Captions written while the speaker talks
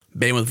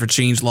Bandwidth for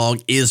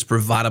Changelog is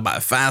provided by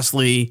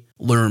Fastly.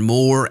 Learn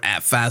more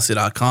at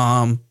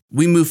fastly.com.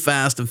 We move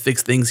fast and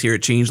fix things here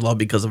at Changelog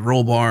because of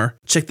Rollbar.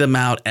 Check them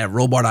out at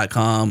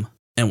rollbar.com.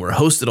 And we're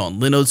hosted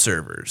on Linode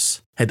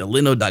servers. Head to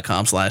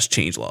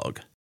linode.com/changelog.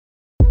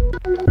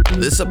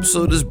 This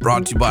episode is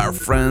brought to you by our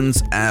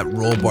friends at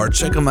Rollbar.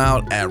 Check them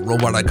out at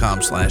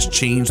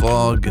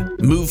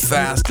rollbar.com/changelog. Move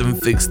fast and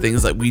fix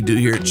things like we do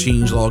here at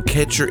Changelog.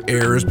 Catch your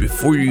errors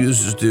before your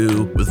users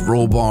do with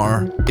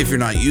Rollbar. If you're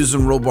not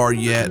using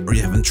Rollbar yet or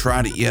you haven't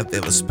tried it yet, they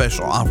have a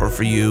special offer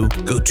for you.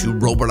 Go to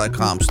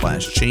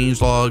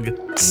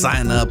rollbar.com/changelog.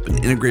 Sign up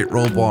and integrate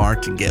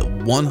Rollbar to get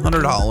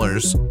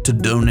 $100 to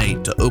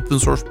donate to open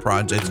source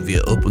projects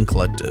via Open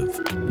Collective.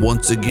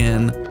 Once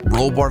again,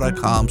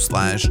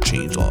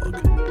 rollbar.com/changelog.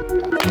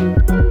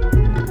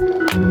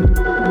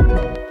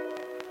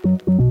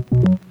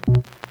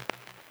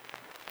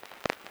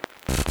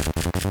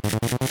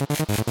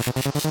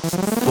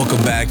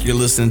 Welcome back. You're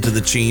listening to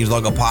the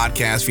Changelog, a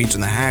podcast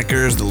featuring the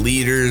hackers, the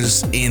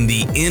leaders, and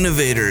the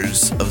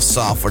innovators of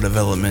software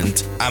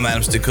development. I'm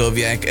Adam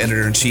Stacoviak,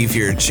 editor-in-chief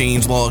here at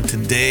Changelog.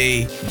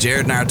 Today,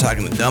 Jerod and I are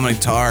talking to Dominic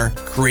Tarr,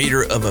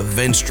 creator of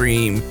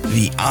EventStream,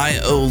 the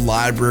I/O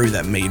library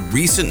that made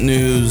recent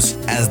news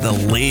as the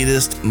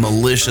latest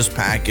malicious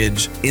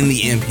package in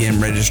the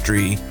NPM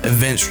registry.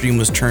 EventStream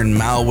was turned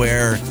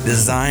malware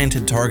designed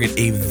to target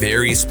a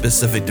very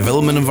specific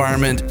development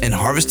environment and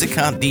harvest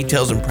account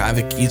details and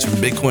private keys from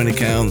Bitcoin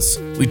accounts.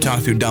 We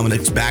talked through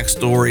Dominic's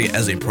backstory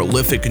as a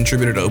prolific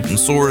contributor to open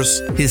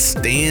source, his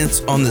stance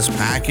on this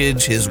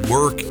package, his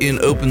work in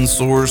open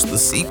source, the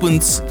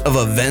sequence of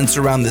events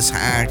around this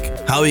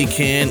hack, how he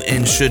can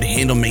and should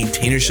handle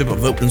maintainership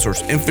of open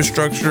source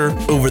infrastructure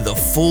over the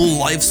full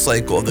life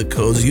cycle of the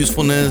code's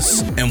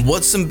usefulness, and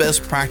what some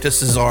best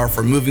practices are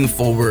for moving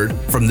forward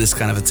from this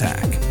kind of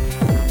attack.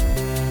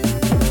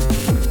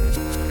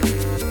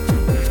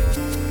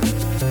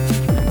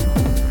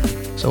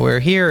 So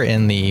we're here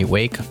in the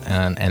wake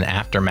and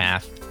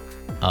aftermath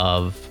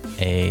of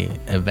a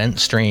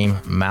EventStream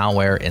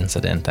malware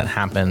incident that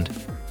happened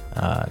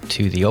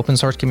to the open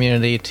source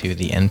community, to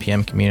the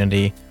NPM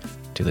community,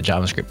 to the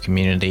JavaScript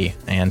community,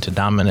 and to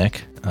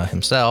Dominic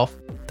himself,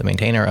 the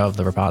maintainer of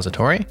the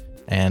repository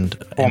and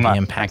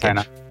NPM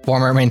package.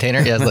 Former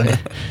maintainer, yes.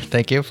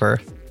 Thank you for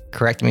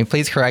correcting me.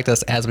 Please correct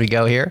us as we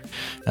go here,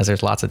 as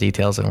there's lots of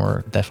details and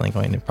we're definitely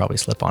going to probably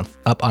slip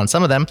up on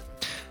some of them.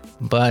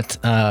 But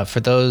for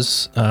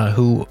those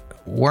who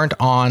weren't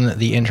on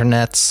the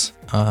internets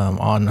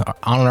on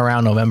and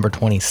around November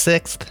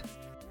 26th,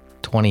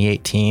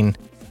 2018,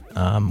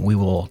 we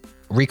will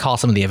recall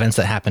some of the events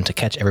that happened to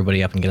catch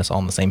everybody up and get us all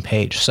on the same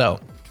page. So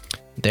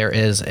there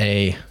is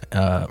a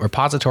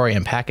repository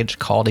and package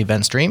called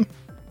EventStream,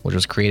 which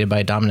was created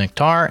by Dominic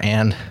Tarr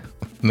and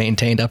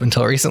maintained up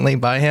until recently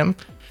by him,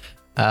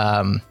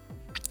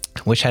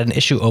 which had an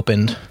issue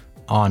opened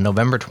on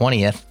November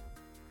 20th.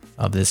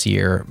 Of this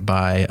year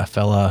by a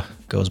fella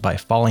goes by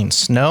Falling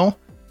Snow.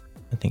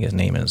 I think his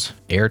name is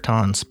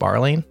Ayrton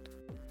Sparling.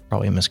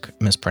 Probably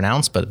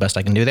mispronounced, but the best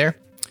I can do there.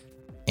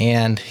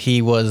 And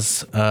he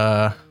was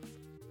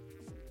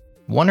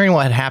wondering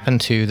what had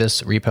happened to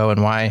this repo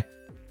and why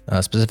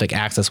specific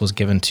access was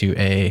given to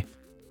a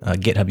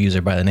GitHub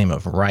user by the name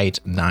of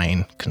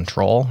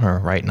Write9Control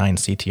or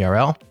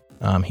Write9CTRL.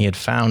 He had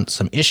found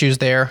some issues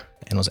there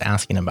and was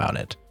asking about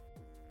it.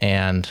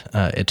 And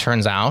it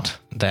turns out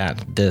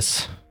that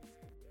this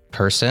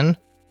person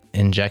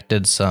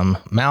injected some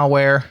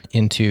malware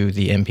into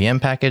the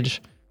NPM package,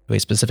 to a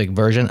specific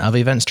version of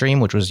EventStream,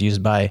 which was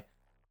used by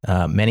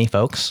many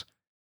folks,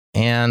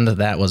 and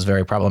that was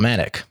very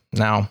problematic.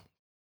 Now,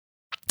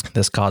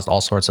 this caused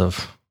all sorts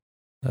of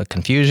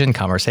confusion,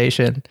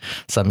 conversation,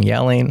 some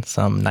yelling,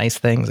 some nice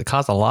things. It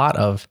caused a lot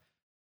of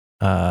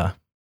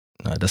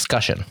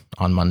discussion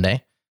on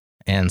Monday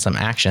and some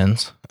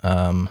actions.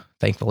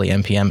 Thankfully,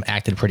 NPM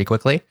acted pretty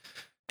quickly,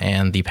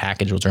 and the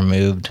package was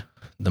removed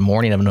the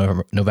morning of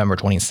November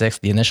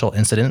 26th. The initial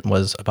incident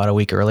was about a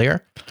week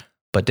earlier,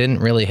 but didn't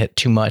really hit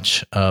too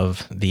much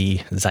of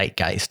the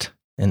zeitgeist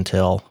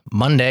until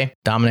Monday.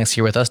 Dominic's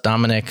here with us.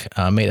 Dominic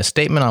made a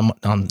statement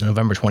on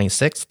November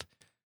 26th,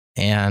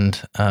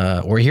 and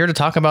we're here to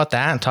talk about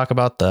that and talk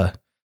about the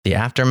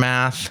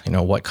aftermath,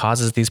 what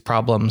causes these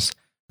problems,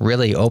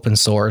 really open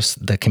source,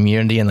 the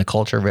community and the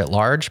culture writ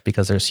large,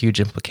 because there's huge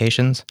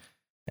implications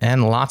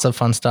and lots of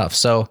fun stuff.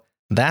 So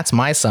that's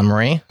my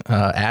summary.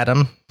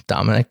 Adam,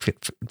 Dominic,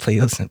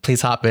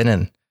 please hop in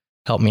and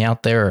help me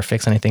out there or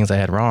fix any things I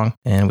had wrong,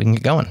 and we can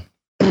get going.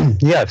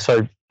 Yeah,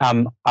 so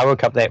I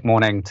woke up that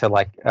morning to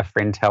a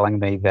friend telling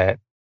me that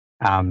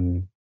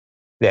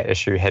that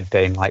issue had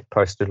been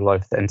posted all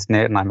over the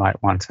internet and I might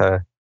want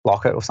to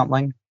block it or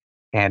something.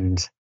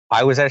 And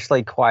I was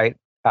actually quite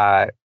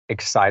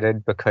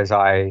excited because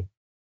I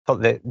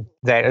thought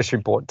that issue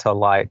brought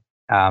to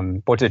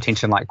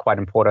attention quite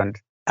important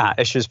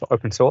issues for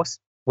open source.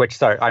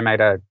 So I made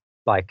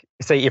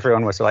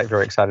everyone was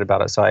very excited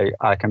about it. So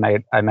I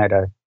made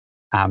a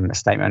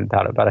statement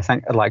about it. But I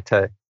think I'd like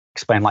to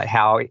explain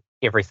how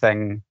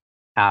everything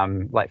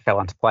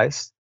fell into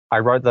place. I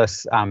wrote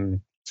this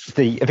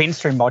the event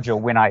stream module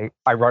when I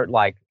wrote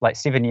like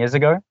 7 years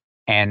ago,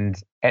 and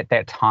at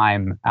that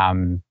time,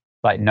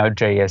 like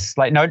Node.js,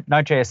 like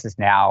Node.js is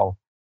now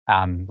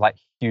like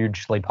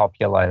hugely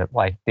popular.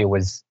 Like there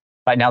was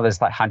like now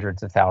there's like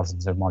hundreds of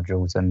thousands of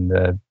modules in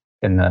the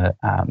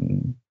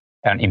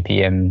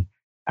npm.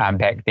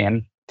 Back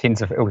then,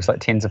 it was like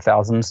tens of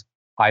thousands.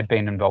 I'd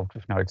been involved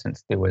with Node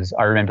since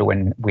I remember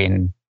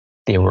when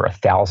there were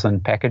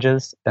 1,000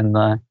 packages in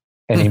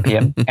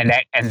npm,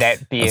 and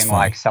that being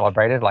like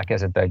celebrated like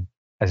as a big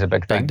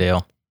thing. Big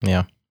deal.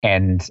 Yeah.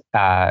 And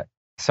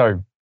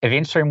so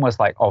event stream was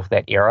like of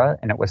that era,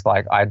 and it was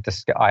like I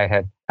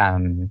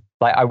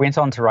went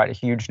on to write a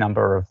huge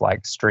number of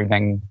like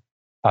stream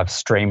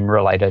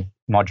related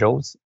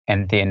modules,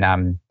 and then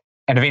and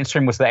event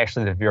stream was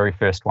actually the very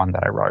first one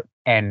that I wrote,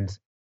 and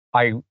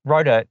I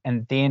wrote it,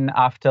 and then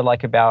after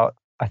like about,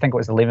 I think it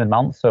was 11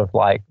 months of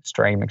like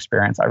stream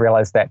experience, I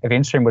realized that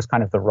event stream was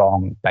kind of the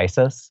wrong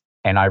basis,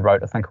 and I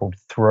wrote a thing called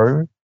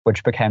through,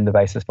 which became the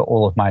basis for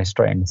all of my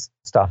streams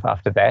stuff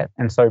after that.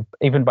 And so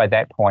even by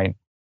that point,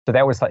 so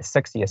that was like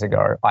 6 years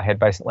ago, I had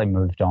basically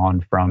moved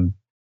on from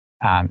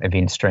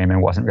event stream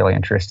and wasn't really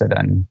interested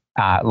in,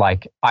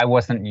 like I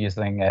wasn't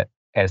using it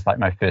as like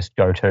my first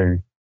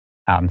go-to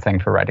thing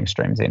for writing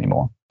streams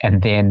anymore.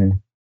 And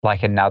then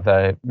like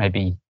another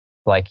maybe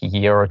like a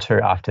year or two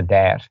after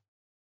that,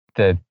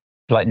 the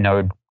like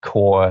Node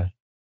core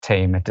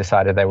team had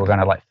decided they were going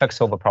to like fix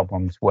all the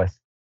problems with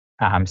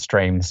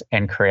streams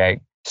and create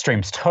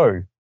streams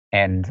 2.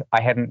 And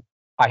I hadn't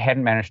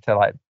managed to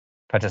like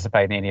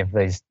participate in any of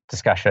these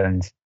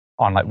discussions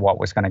on like what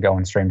was going to go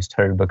in streams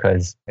 2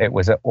 because it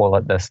was all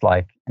at this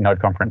like Node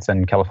conference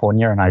in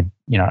California, and I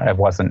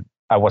wasn't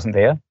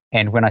there.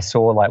 And when I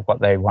saw like what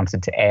they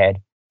wanted to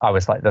add, I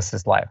was like, this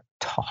is like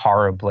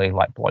horribly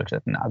like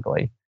bloated and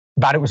ugly.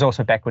 But it was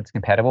also backwards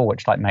compatible,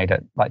 which like made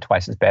it like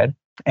twice as bad.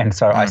 And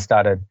so I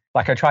started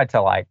like I tried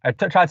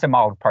some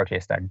mild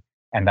protesting,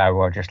 and they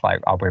were just like,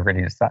 "Oh, we're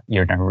ready to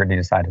really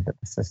decided that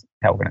this is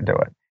how we're going to do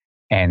it."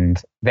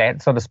 And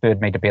that sort of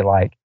spurred me to be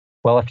like,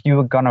 well, if you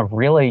were going to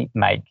really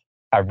make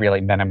a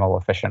really minimal,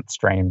 efficient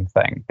stream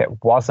thing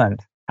that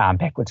wasn't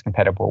backwards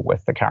compatible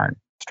with the current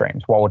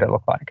streams, what would it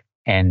look like?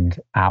 And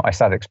I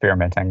started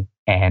experimenting,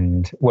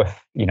 and with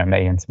me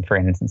and some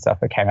friends and stuff,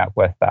 I came up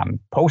with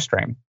pull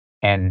stream.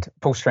 And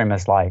pull stream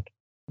is like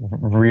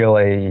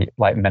really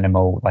like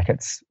minimal. Like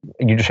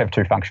you just have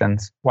 2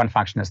 functions. One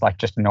function is like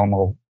just a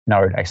normal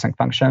Node async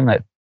function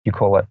that you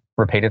call it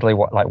repeatedly,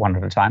 like one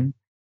at a time.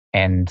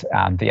 And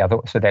the other,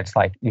 so that's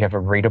like you have a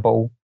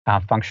readable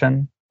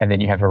function, and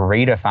then you have a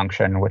reader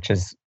function, which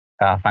is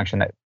a function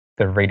that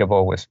the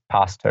readable was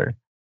passed to.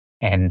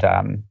 And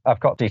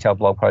I've got detailed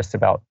blog posts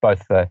about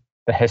both the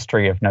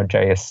history of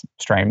Node.js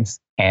streams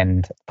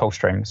and pull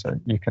streams. So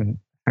you can,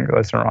 I think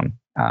those are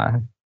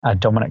on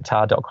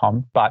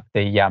dominictarr.com. But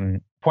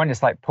the point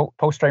is like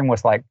pull stream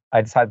was like,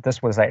 I decided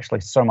this was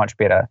actually so much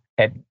better.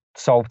 It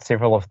solved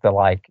several of the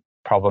like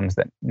problems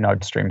that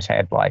Node streams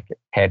had like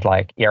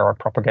error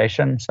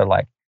propagation. So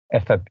like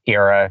if an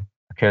error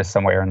occurs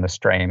somewhere in the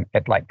stream,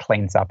 it like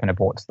cleans up and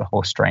aborts the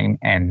whole stream,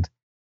 and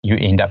you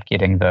end up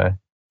getting that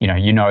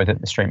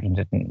the stream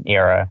ended in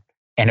error.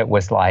 And it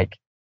was like,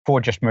 for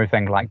just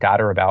moving like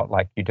data about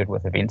like you did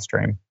with event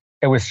stream,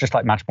 it was just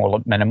like much more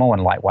minimal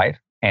and lightweight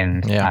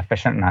and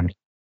efficient, and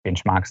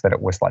benchmarks that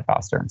it was like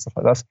faster and stuff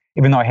like this.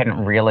 Even though I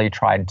hadn't really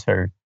tried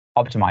to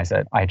optimize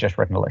it, I had just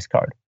written less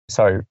code.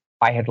 So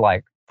I had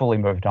like fully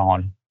moved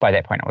on. By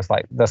that point, I was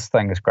like, this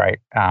thing is great.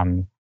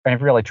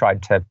 I've really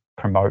tried to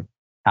promote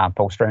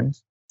pull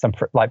streams. Some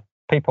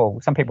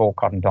people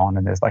cottoned on,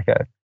 and there's like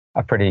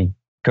a pretty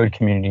good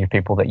community of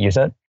people that use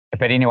it.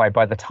 But anyway,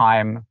 by the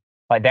time,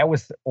 like that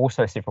was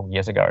also several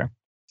years ago.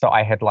 So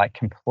I had like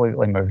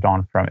completely moved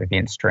on from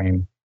event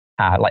stream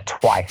like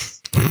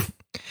twice.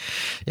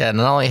 Yeah,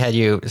 not only had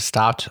you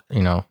stopped,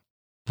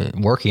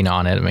 working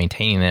on it,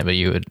 maintaining it, but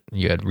you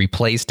had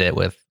replaced it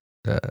with,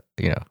 but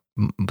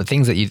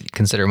things that you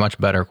consider much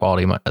better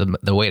quality,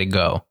 the way to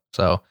go.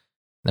 So,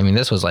 I mean,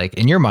 this was like,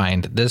 in your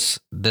mind, this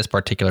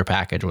particular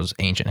package was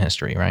ancient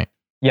history, right?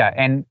 Yeah,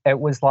 and it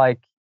was like,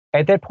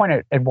 at that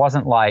point, it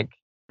wasn't like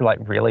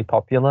really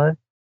popular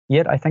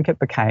yet. I think it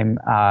became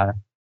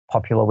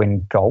popular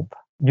when Gulp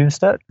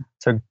used it.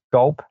 So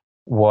Gulp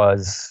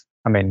was,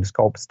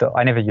 Gulp still,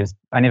 I never used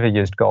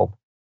Gulp.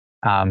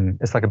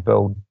 It's like a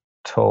build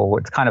tool.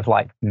 It's kind of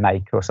like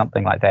Make or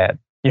something like that.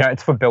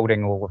 It's for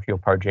building all of your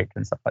project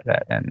and stuff like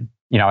that. And,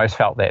 I always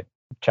felt that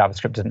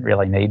JavaScript didn't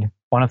really need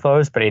one of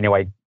those. But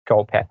anyway,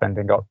 Gulp happened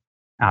and got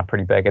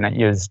pretty big, and it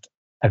used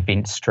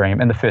event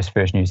stream. And the first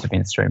version used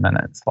event stream in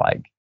its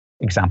like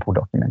example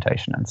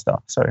documentation and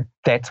stuff. So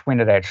that's when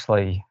it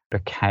actually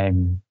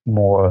became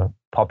more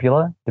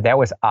popular. But that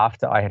was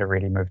after I had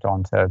already moved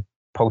on to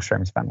pull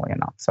streams, funnily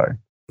enough. So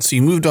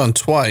you moved on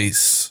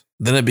twice,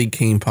 then it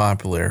became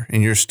popular,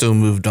 and you're still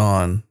moved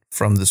on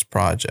from this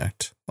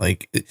project.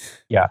 Like,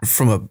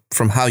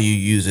 from how you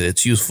use it,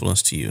 its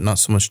usefulness to you, not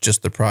so much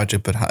just the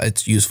project, but how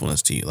its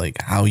usefulness to you, like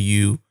how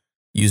you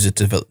use it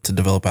to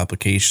develop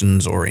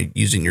applications or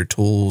using your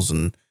tools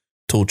and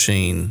tool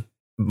chain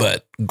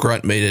but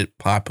Grunt made it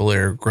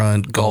popular.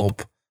 Grunt,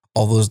 Gulp,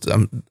 all those.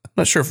 I'm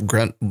not sure if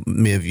Grunt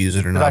may have used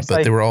it or not,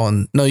 but they were all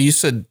in. No, you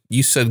said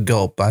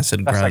Gulp. I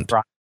said Grunt.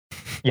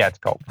 Yeah, it's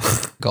Gulp.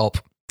 Gulp.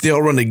 They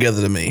all run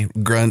together to me.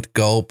 Grunt,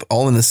 Gulp,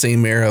 all in the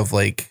same era of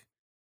like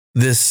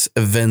this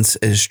events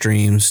as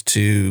streams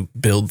to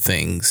build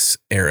things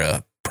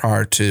era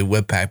prior to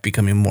Webpack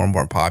becoming more and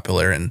more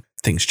popular and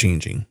things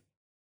changing.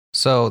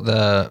 So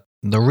the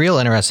real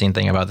interesting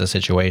thing about this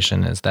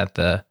situation is that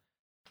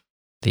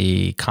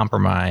the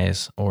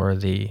compromise or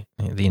the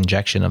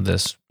injection of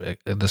this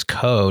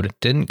code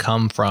didn't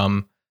come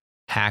from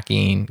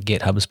hacking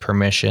GitHub's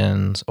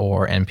permissions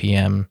or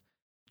npm.js.com.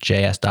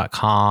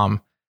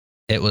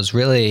 It was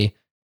really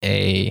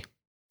a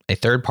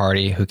third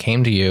party who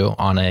came to you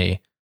on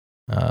a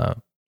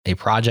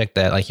project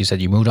that, like you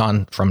said, you moved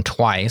on from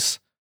twice.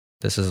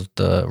 This is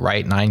the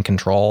Right 9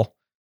 control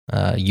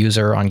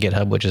user on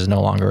GitHub, which is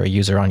no longer a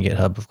user on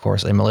GitHub, of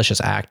course, a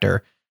malicious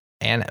actor,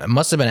 and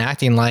must have been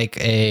acting like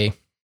a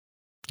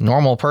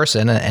normal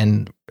person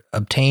and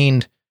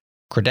obtained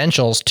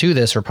credentials to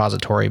this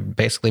repository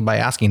basically by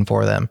asking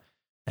for them,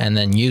 and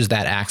then used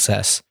that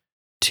access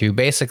to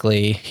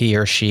basically, he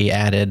or she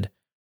added,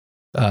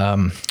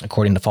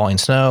 according to Falling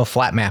Snow,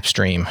 flat map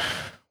stream,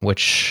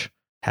 which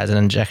has an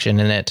injection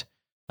in it.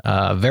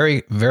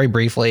 Very, very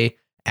briefly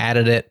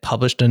added it,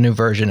 published a new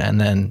version, and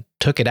then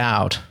took it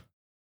out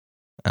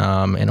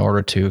in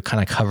order to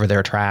kind of cover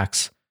their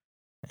tracks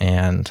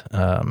and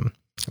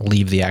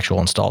leave the actual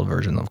installed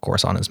version, of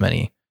course, on as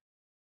many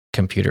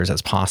computers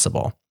as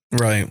possible.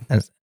 Right.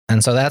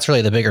 And so that's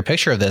really the bigger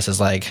picture of this, is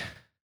like,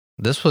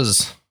 this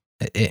was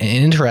an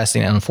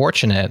interesting and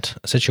unfortunate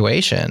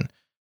situation,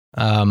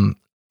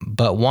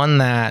 but one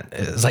that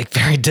is like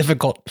very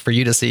difficult for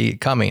you to see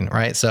coming,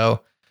 right?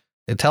 So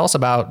tell us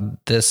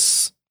about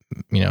this,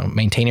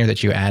 maintainer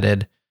that you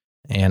added.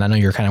 And I know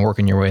you're kind of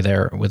working your way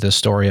there with this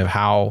story of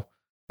how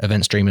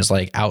Event Stream is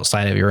like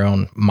outside of your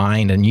own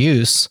mind and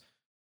use.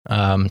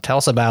 Tell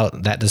us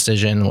about that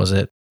decision. Was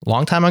it a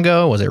long time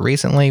ago? Was it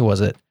recently?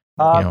 Was it?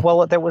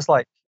 Well, that was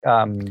like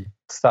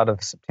start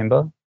of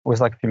September. It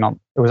was like a few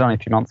months. It was only a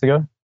few months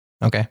ago.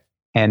 Okay.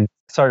 And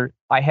so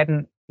I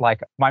hadn't,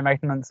 like, my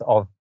maintenance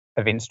of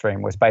Event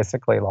Stream was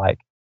basically like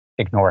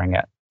ignoring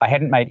it. I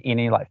hadn't made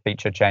any like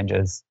feature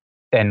changes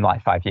in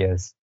like 5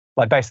 years.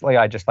 Like, basically,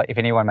 I just, like, if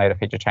anyone made a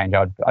feature change,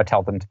 I'd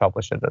tell them to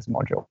publish it as a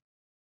module.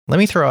 Let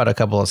me throw out a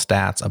couple of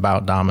stats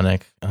about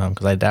Dominic,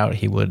 because I doubt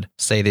he would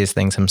say these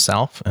things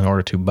himself in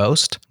order to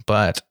boast.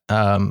 But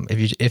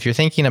if you're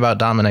thinking about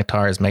Dominic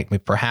Tarr,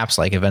 perhaps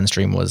like Event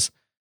Stream was,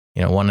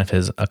 one of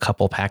a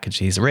couple packages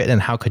he's written,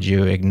 how could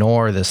you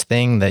ignore this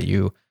thing that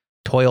you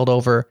toiled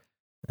over?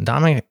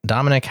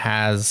 Dominic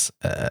has,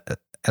 at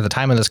the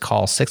time of this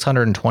call,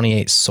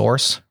 628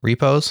 source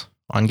repos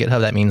on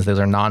GitHub. That means those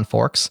are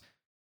non-forks.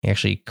 He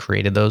actually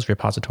created those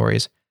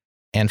repositories,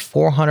 and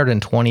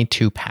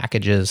 422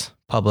 packages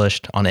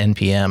published on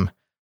NPM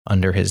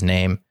under his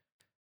name.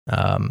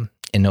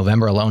 In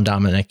November alone,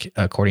 Dominic,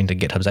 according to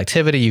GitHub's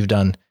activity, you've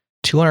done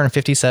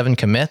 257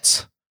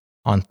 commits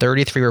on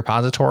 33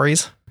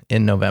 repositories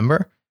in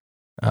November.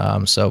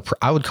 So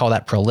I would call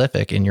that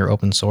prolific in your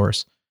open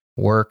source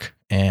work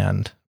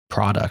and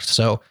product.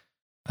 So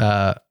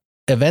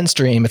Event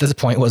Stream at this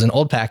point was an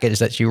old package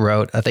that you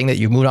wrote, a thing that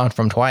you moved on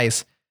from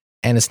twice.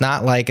 And it's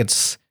not like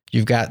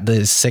you've got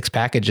the 6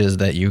 packages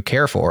that you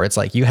care for. It's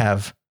like you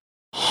have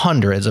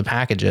hundreds of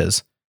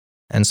packages.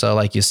 And so,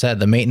 like you said,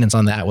 the maintenance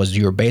on that was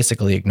you were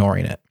basically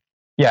ignoring it.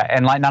 Yeah,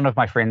 and like none of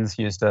my friends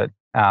used it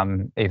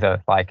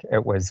either. Like,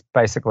 it was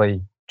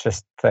basically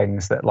just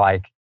things that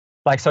like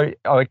so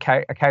I would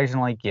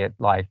occasionally get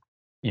like,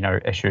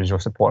 issues or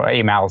support or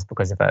emails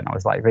because of it. And I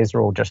was like, these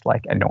are all just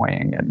like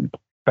annoying.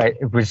 But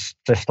it was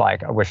just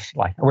like, I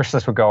wish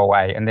this would go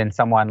away. And then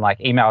someone like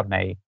emailed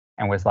me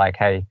and was like,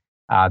 hey,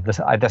 this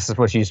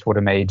was useful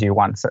to me.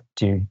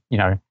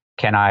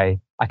 Can I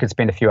could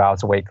spend a few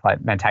hours a week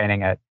like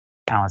maintaining it.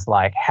 And I was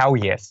like, hell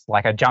yes.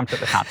 Like, I jumped at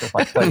the chance.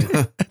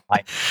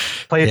 Like,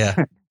 please,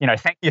 Yeah.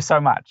 Thank you so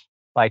much.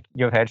 Like,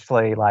 you're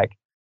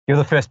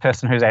the first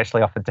person who's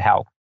actually offered to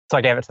help. So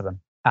I gave it to them.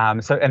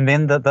 And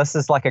then this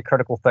is like a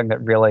critical thing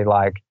that really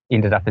like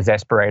ended up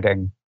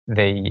exasperating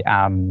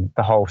the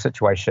whole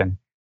situation,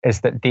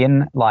 is that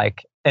then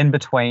like in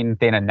between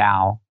then and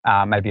now,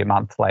 maybe a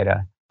month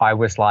later, I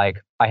was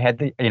like, I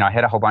had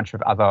a whole bunch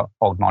of other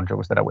old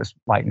modules that I was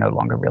like no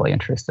longer really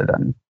interested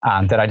in,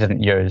 that I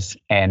didn't use.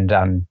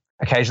 And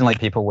occasionally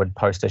people would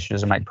post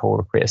issues and make pull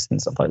requests and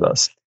stuff like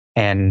this.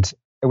 And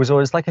it was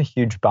always like a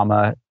huge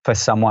bummer for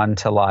someone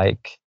to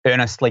like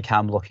earnestly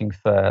come looking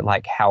for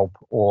like help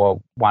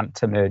or want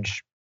to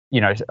merge,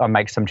 or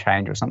make some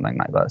change or something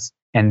like this.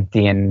 And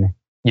then,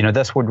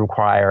 this would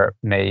require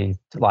me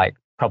to like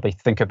probably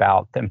think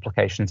about the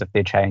implications of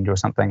their change or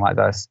something like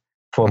this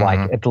for like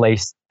at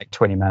least like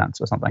 20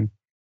 minutes or something.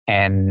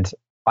 And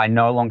I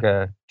no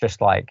longer just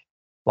like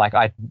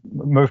I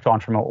moved on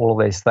from all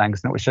of these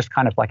things. And it was just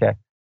kind of like a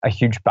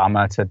huge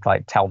bummer to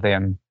like tell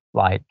them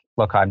like,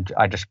 look,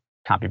 I just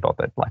can't be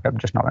bothered. Like, I'm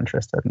just not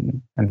interested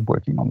in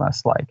working on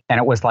this. Like, and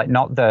it was like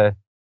not the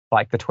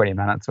like the 20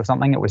 minutes or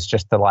something. It was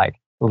just the like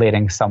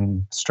letting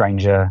some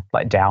stranger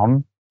like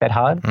down that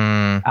hard.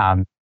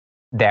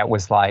 That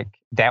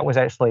was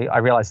actually, I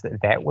realized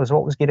that was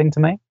what was getting to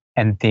me.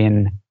 And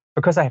then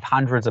because I have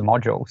hundreds of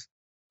modules,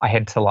 I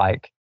had to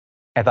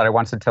and that I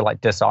wanted to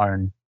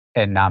disown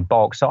in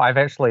bulk. So I've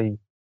actually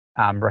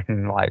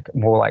written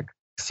more like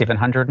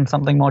 700 and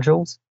something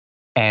modules.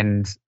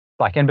 And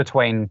in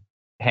between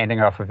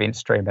handing off Event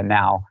Stream and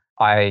now,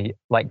 I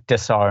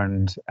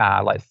disowned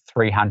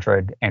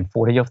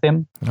 340 of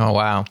them. Oh,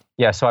 wow.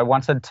 Yeah. So I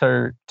wanted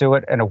to do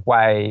it in a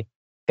way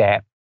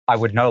that I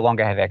would no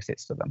longer have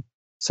access to them.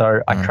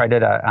 So I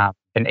created an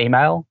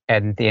email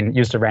and then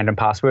used a random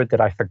password that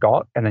I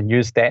forgot, and then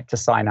used that to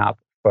sign up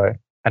for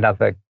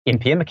another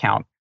NPM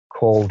account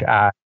called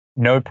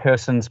No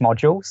Persons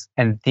Modules,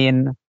 and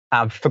then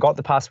forgot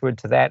the password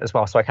to that as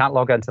well. So I can't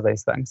log into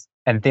these things.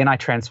 And then I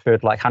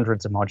transferred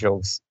hundreds of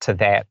modules to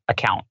that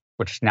account,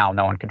 which now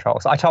no one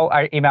controls. I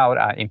emailed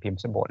NPM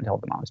support and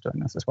told them I was doing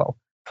this as well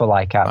for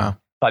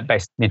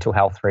based mental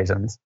health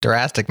reasons.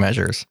 Drastic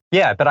measures.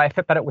 Yeah, but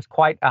it was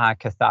quite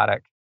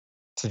cathartic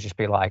to just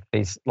be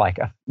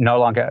no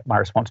longer my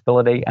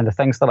responsibility, and the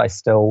things that I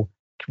still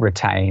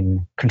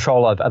retain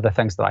control of are the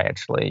things that I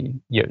actually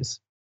use,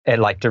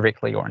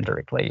 directly or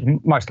indirectly.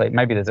 Mostly,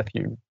 maybe there's a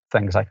few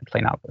things I could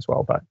clean up as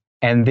well,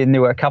 and then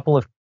there were a couple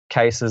of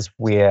cases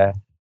where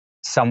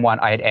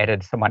I had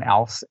added someone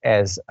else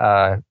as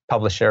a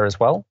publisher as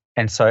well.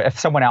 And so if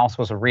someone else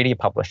was already a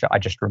publisher, I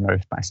just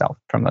removed myself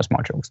from those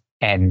modules.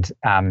 And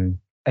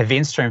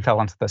Event Stream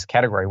fell into this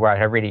category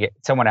where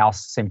someone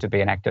else seemed to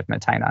be an active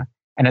maintainer.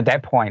 And at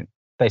that point,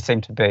 they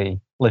seemed to be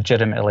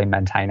legitimately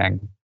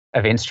maintaining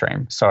Event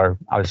Stream. So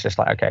I was just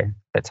okay,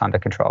 that's under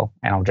control.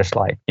 And I'll just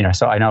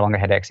so I no longer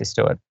had access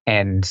to it.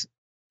 And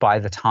by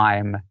the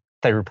time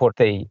they report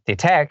the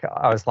attack,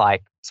 I was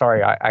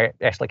sorry, I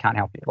actually can't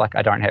help you.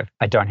 I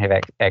don't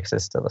have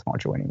access to this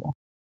module anymore.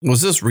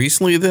 Was this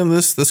recently then,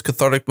 this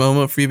cathartic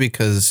moment for you?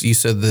 Because you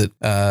said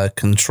that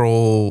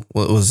control,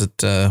 what was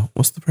it?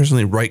 What's the person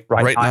name? Right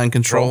Nine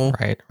Control?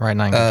 Right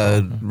Nine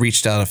Control.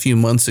 Reached out a few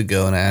months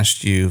ago and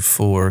asked you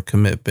for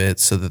commit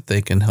bits so that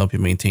they can help you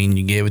maintain.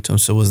 You gave it to them.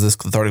 So was this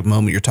cathartic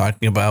moment you're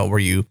talking about where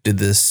you did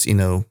this,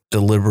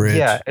 deliberate?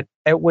 Yeah,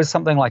 it was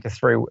something like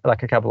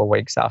a couple of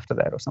weeks after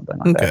that or something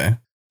like that. Okay.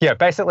 Yeah,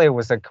 basically it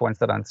was a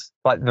coincidence.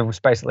 There was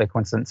basically a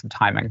coincidence of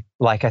timing.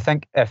 I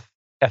think if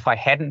I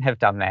hadn't have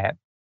done that,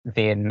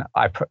 then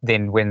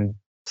when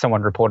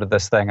someone reported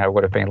this thing, I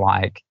would have been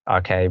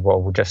okay,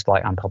 well, we'll just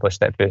unpublish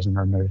that version,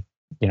 remove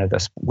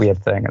this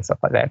weird thing and stuff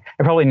like that.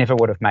 It probably never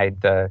would have made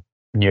the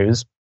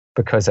news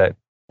because it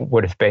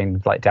would have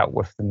been dealt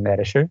with in that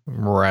issue,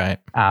 right?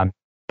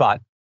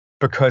 But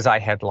because I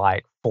had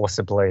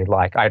forcibly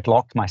I'd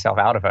locked myself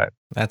out of it.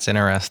 That's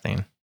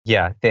interesting.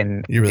 Yeah,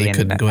 then you really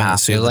couldn't go in and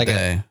see the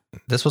day.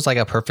 This was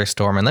a perfect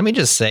storm, and let me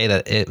just say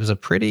that it was a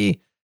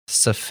pretty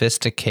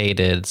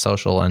sophisticated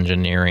social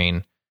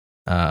engineering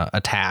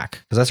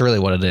attack, because that's really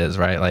what it is,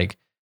 right?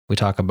 We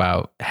talk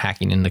about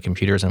hacking into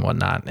computers and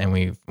whatnot, and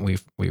we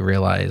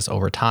realize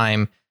over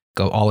time,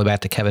 go all the way back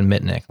to Kevin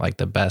Mitnick,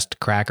 the best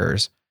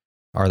crackers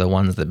are the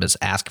ones that just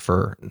ask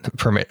for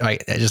permit,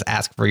 just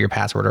ask for your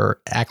password or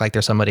act like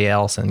they're somebody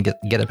else and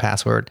get a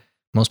password.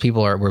 Most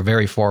people were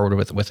very forward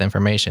with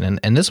information,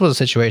 and this was a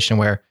situation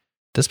where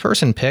this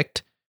person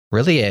picked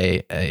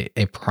really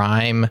a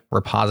prime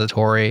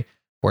repository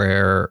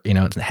where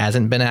it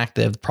hasn't been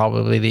active.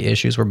 Probably the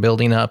issues were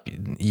building up.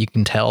 You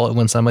can tell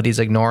when somebody's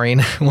ignoring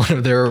one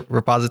of their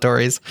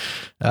repositories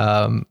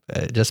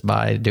just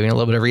by doing a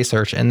little bit of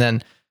research. And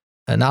then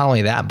not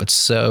only that, but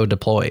so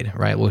deployed,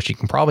 right? Which you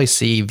can probably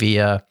see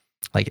via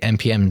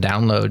npm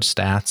download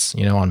stats,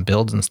 on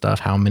builds and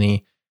stuff, how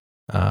many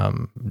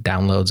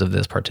downloads of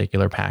this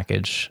particular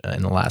package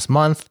in the last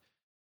month,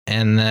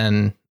 and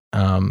then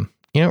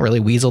really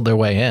weaseled their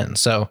way in.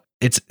 So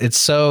it's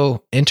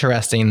so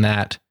interesting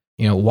that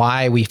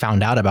why we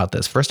found out about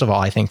this. First of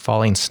all, I think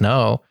Falling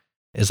Snow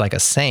is a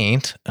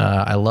saint.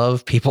 I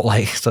love people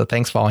so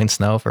thanks Falling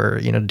Snow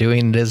for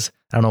doing this.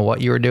 I don't know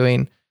what you were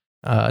doing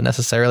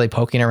necessarily,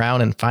 poking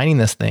around and finding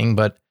this thing,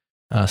 but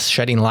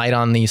shedding light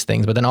on these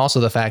things. But then also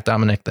the fact,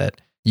 Dominic,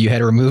 that you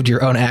had removed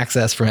your own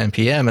access from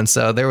npm, and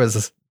so there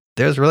was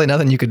really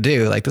nothing you could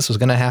do. This was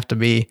going to have to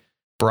be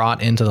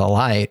brought into the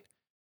light,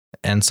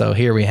 and so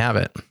here we have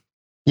it.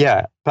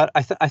 Yeah, but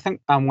I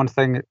think one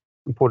thing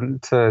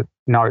important to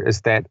note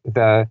is that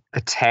the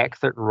attack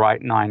that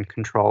Right Nine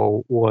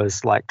Control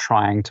was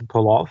trying to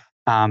pull off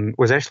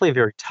was actually a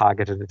very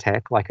targeted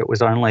attack.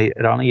 It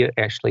only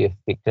actually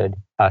affected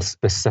a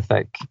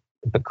specific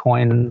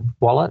Bitcoin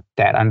wallet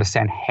that I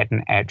understand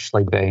hadn't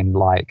actually been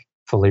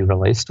fully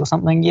released or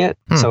something yet.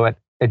 So it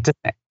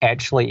didn't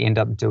actually end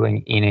up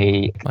doing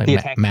any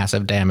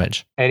massive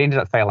damage. It ended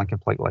up failing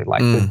completely.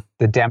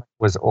 The damage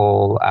was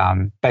all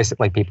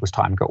basically people's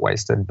time got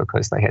wasted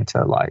because they had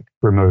to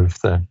remove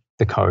the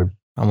code.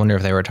 I wonder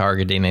if they were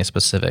targeting a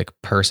specific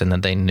person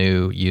that they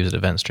knew used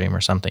Event Stream or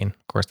something.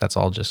 Of course, that's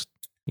all just.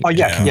 Oh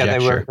yeah, they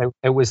were.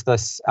 It was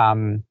this.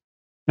 No,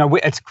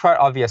 it's quite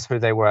obvious who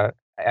they were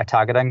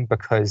targeting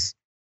because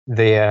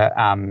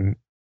the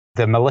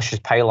malicious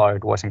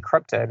payload was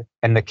encrypted,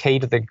 and the key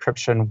to the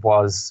encryption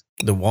was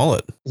the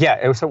wallet. Yeah,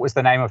 it was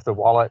the name of the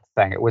wallet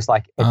thing. It was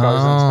like it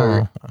goes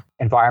into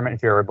environment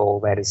variable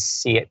that is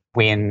set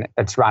when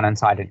it's run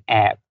inside an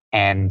app.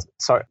 And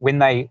so when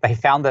they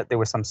found that there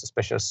was some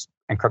suspicious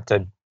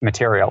encrypted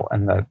material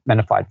in the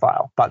minified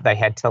file, but they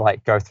had to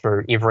like go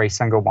through every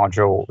single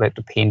module that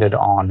depended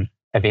on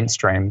event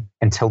stream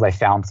until they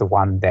found the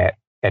one that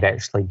it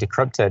actually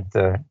decrypted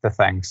the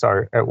thing.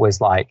 So it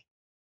was like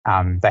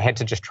they had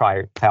to just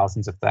try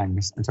thousands of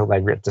things until they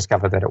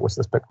discovered that it was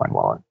this Bitcoin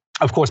wallet.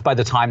 Of course, by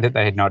the time that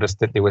they had noticed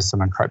that there was some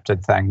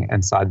encrypted thing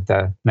inside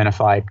the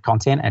minified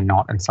content and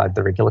not inside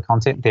the regular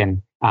content,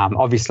 then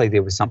obviously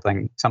there was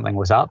something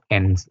was up,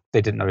 and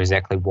they didn't know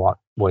exactly what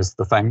was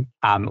the thing.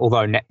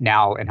 Although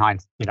now in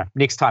hindsight,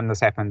 next time this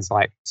happens,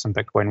 like some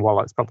Bitcoin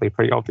wallet's probably a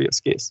pretty obvious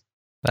guess.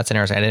 That's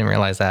interesting. I didn't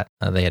realize that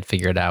they had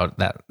figured out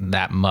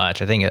that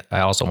much. I think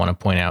I also want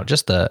to point out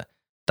just the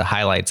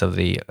highlights of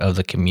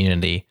the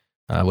community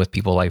with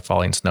people like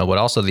Falling Snow, but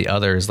also the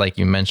others, like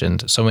you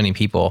mentioned, so many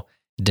people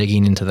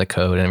digging into the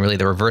code, and really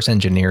the reverse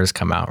engineers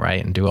come out,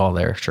 right, and do all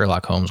their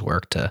Sherlock Holmes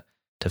work to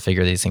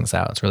figure these things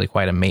out. It's really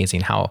quite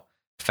amazing how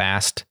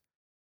fast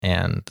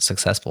and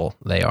successful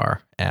they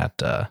are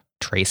at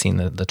tracing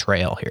the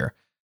trail here.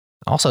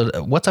 Also,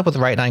 what's up with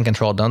Right 9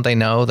 Control? Don't they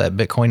know that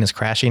Bitcoin is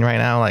crashing right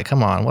now? Like,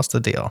 come on, what's the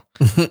deal?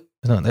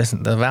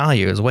 The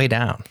value is way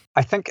down.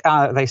 I think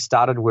they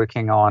started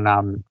working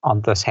on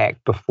this hack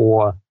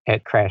before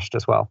it crashed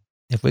as well.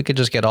 If we could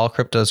just get all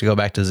cryptos to go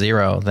back to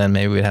zero, then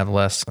maybe we'd have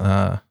less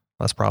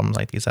problems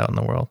like these out in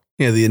the world.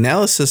 Yeah, the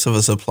analysis of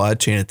a supply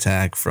chain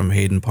attack from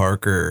Hayden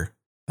Parker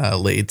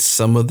laid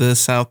some of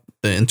this out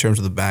in terms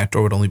of the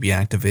backdoor would only be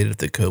activated if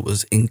the code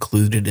was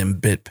included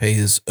in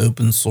BitPay's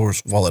open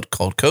source wallet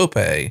called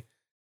Copay,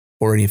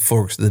 or any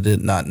forks that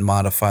did not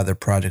modify their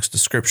project's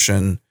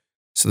description.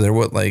 So they're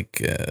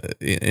like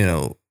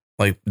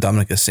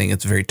Dominic is saying,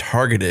 it's very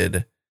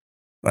targeted.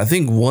 But I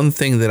think one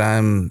thing that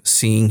I'm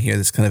seeing here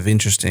that's kind of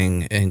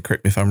interesting, and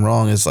correct me if I'm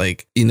wrong, is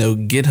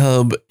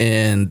GitHub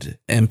and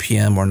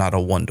NPM are not a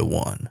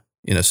one-to-one.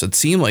 So it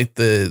seemed like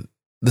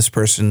this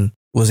person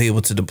was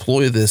able to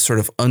deploy this sort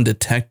of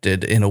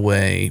undetected in a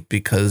way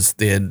because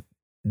they had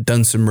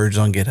done some merges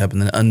on GitHub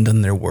and then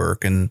undone their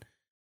work and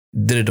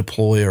did a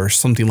deploy or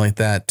something like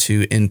that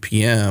to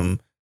NPM.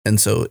 And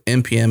so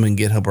NPM and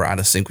GitHub are out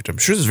of sync, which I'm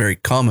sure is very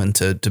common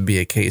to be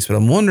a case. But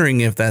I'm wondering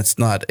if that's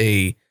not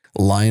a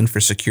line for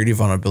security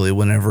vulnerability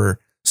whenever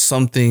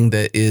something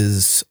that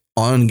is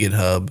on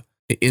GitHub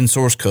in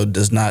source code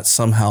does not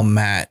somehow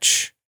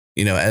match,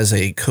 as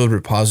a code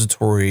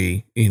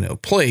repository,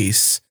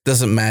 place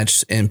doesn't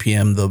match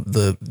NPM,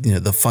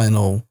 the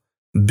final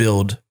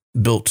built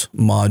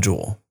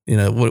module.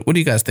 What do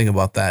you guys think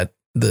about that?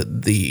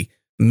 The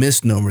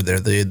misnomer there,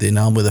 the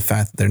anomaly, the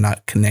fact that they're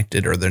not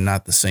connected or they're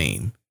not the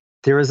same.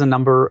 There is a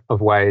number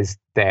of ways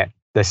that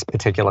this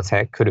particular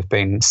attack could have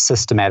been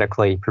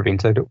systematically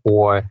prevented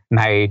or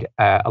made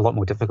a lot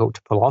more difficult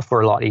to pull off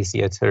or a lot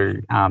easier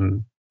to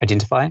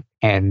identify.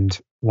 And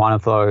one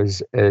of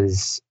those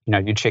is,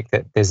 you check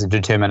that there's a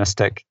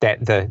deterministic,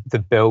 that the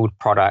build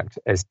product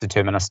is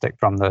deterministic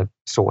from the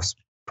source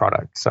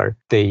product. So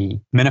the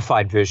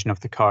minified version of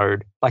the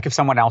code, like if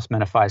someone else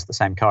minifies the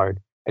same code,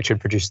 it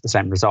should produce the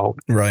same result.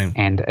 Right.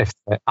 And if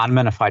the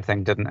unminified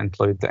thing didn't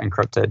include the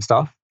encrypted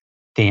stuff,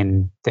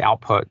 then the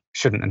output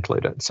shouldn't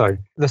include it. So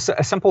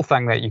a simple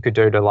thing that you could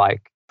do to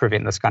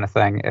prevent this kind of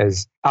thing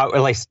is,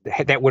 at least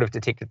that would have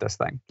detected this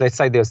thing. Let's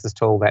say there's this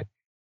tool that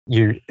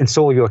you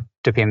install your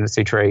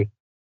dependency tree,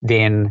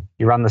 then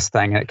you run this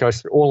thing and it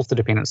goes through all of the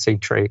dependency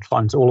tree,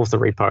 clones all of the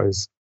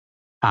repos,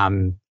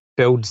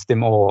 builds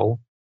them all,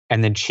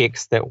 and then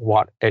checks that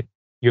what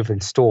you've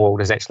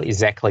installed is actually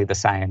exactly the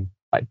same,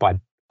 by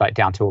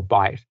down to a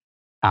byte,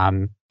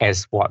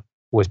 as what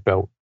was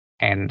built.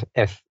 And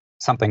if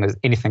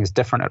anything is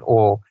different at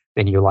all,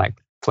 then you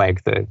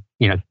flag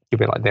you'll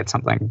be like, that's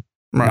something,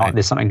 right.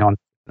 There's something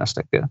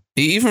non-deterministic there.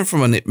 Even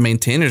from a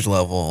maintainer's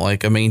level,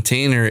 a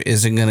maintainer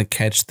isn't going to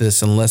catch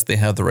this unless they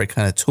have the right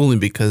kind of tooling,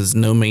 because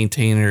no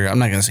maintainer, I'm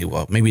not going to say,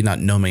 well, maybe not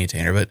no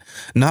maintainer, but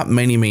not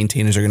many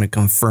maintainers are going to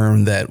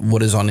confirm that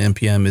what is on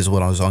NPM is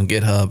what is on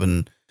GitHub.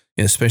 And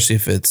especially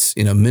if it's,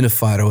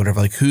 minified or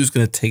whatever, who's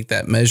going to take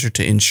that measure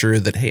to ensure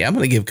that, hey, I'm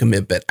going to give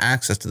commit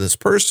access to this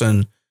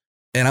person,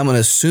 and I'm going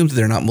to assume that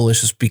they're not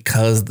malicious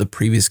because the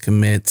previous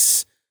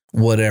commits,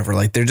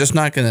 whatever. They're just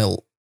not going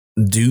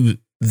to do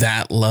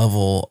that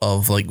level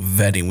of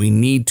vetting. We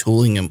need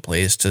tooling in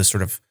place to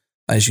sort of,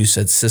 as you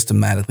said,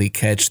 systematically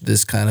catch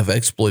this kind of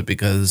exploit,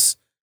 because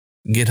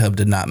GitHub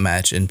did not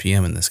match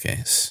NPM in this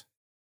case.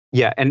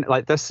 Yeah, and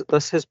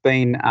this has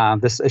been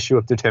this issue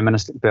of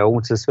deterministic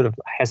builds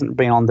hasn't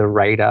been on the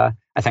radar,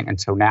 I think,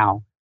 until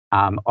now,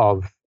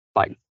 of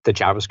the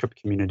JavaScript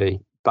community,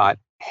 but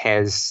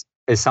is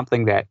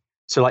something that,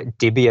 so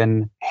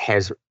Debian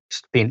has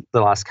spent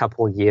the last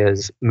couple of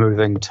years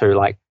moving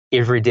to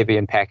every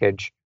Debian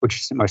package, which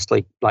is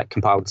mostly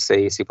compiled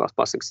C, C++,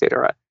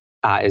 etc.,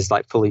 is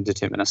fully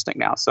deterministic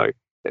now. So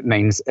it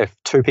means if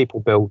two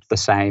people build the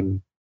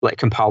same like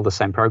compile the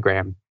same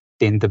program,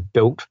 then the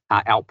built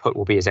output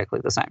will be exactly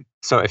the same.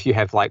 So if you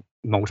have like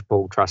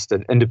multiple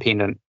trusted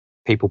independent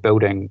people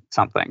building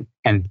something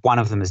and one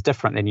of them is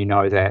different, then you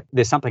know that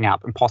there's something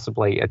up and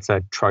possibly it's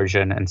a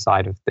Trojan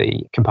inside of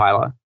the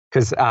compiler.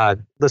 Because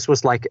this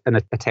was like an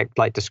attack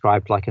like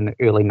described like in the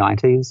early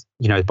 90s,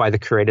 by the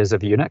creators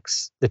of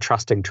Unix, the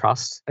trusting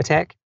trust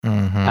attack,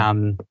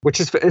 which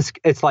is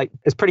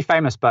it's pretty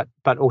famous, but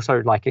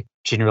also like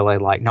generally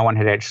like no one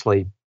had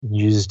actually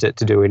used it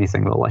to do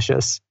anything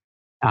malicious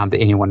that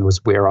anyone was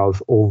aware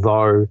of,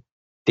 although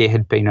there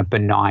had been a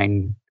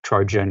benign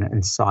Trojan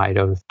inside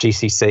of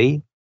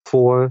GCC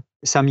for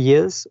some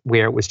years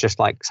where it was just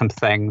like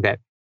something that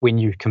when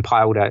you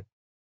compiled it,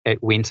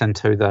 it went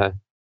into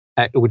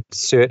it would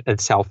insert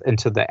itself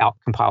into the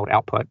compiled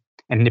output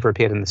and never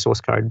appeared in the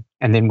source code.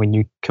 And then when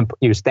you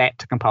use that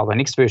to compile the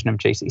next version of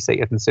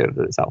GCC, it inserted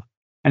itself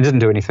and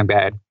didn't do anything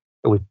bad.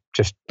 It was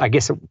just, I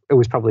guess it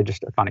was probably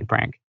just a funny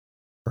prank.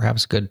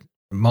 Perhaps a good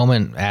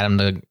moment, Adam,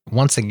 to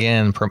once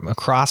again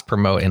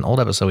cross-promote an old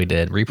episode we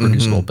did,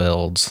 Reproducible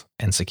Builds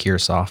and Secure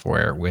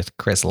Software with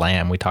Chris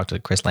Lamb. We talked to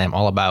Chris Lamb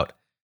all about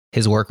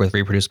his work with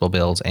reproducible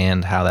builds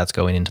and how that's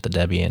going into the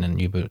Debian and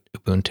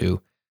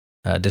Ubuntu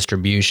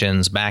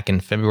distributions back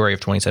in February of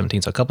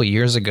 2017. So a couple of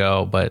years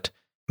ago, but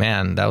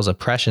man, that was a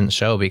prescient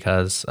show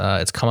because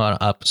it's come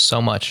up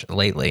so much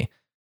lately,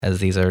 as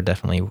these are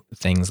definitely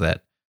things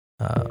that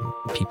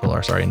people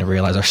are starting to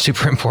realize are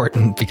super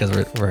important because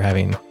we're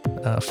having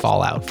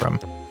fallout from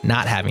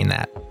not having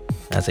that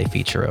as a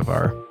feature of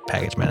our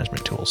package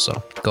management tools.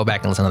 So go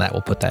back and listen to that.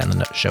 We'll put that in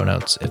the show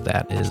notes if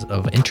that is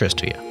of interest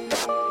to you.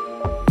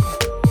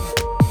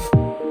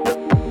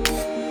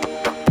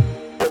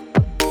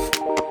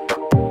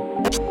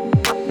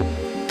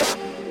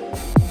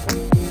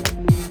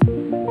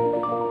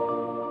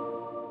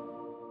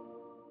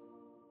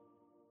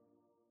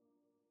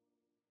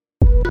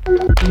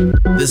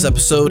 This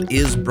episode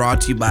is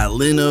brought to you by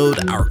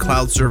Linode, our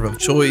cloud server of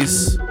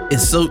choice.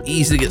 It's so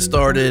easy to get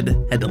started.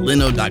 Head to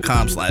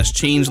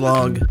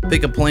linode.com/changelog,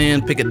 pick a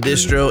plan, pick a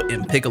distro,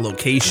 and pick a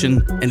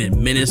location, and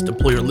in minutes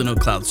deploy your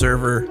Linode cloud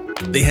server.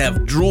 They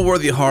have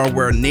drool-worthy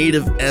hardware,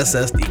 native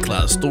SSD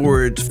cloud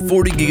storage,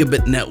 40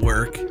 gigabit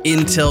network,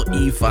 Intel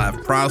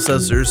E5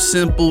 processors,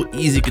 simple,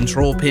 easy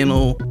control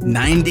panel,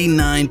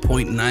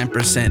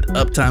 99.9%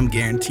 uptime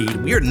guaranteed.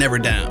 We are never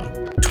down.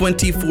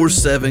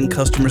 24/7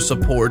 customer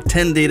support,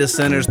 10 data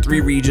centers, 3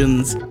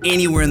 regions,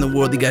 anywhere in the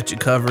world, they got you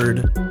covered.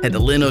 Head to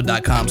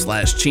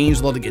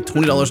linode.com/changelog to get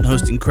 $20 in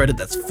hosting credit.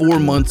 That's 4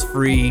 months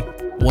free.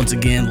 Once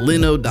again,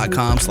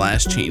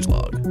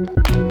 linode.com/changelog.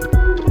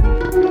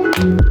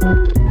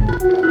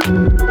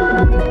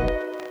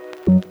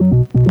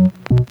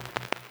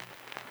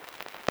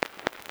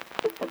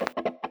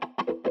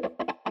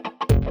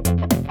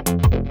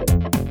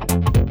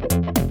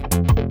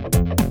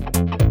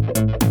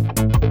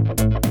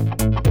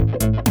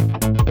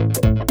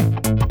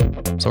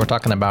 So we're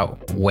talking about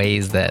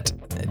ways that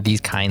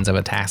these kinds of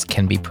attacks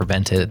can be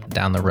prevented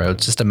down the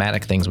road,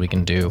 systematic things we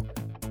can do.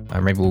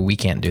 Or maybe we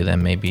can't do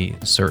them. Maybe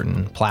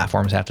certain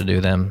platforms have to do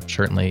them.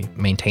 Certainly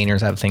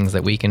maintainers have things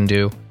that we can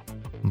do.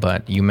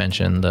 But you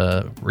mentioned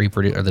the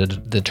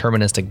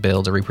deterministic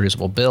builds or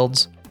reproducible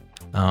builds.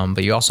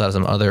 But you also have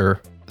some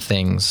other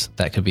things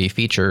that could be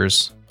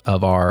features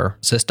of our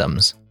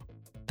systems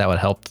that would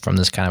help from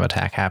this kind of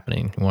attack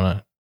happening. You want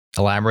to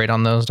elaborate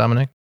on those,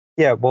 Dominic?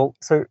 Yeah, well,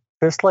 so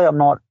firstly, I'm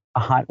not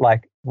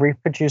like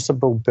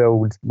reproducible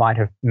builds might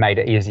have made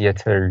it easier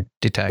to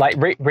detect. Like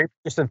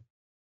reproducible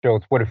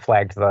builds would have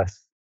flagged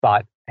this,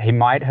 but he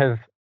might have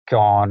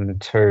gone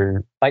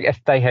to like if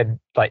they had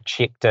like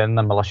checked in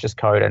the malicious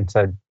code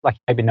into like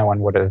maybe no one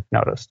would have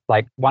noticed.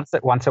 Like once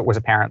it was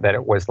apparent that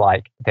it was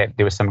like that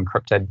there was some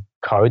encrypted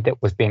code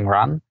that was being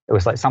run, it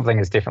was like something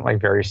is definitely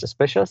very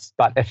suspicious.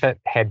 But if it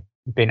had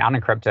been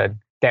unencrypted,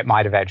 that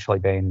might have actually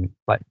been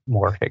like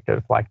more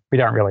effective. Like we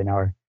don't really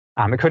know.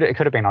 It could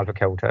have been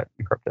overkill to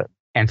encrypt it.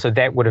 And so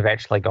that would have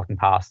actually gotten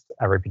past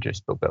a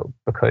reproducible build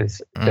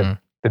because the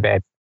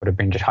bad would have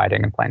been just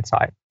hiding in plain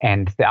sight.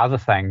 And the other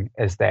thing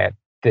is that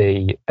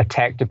the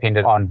attack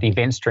depended on the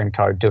event stream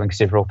code doing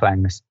several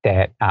things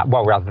that,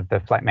 rather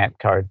the flat map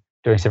code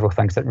doing several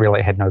things that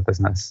really had no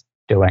business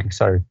doing.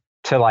 So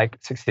to like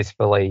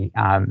successfully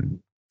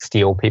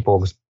steal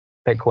people's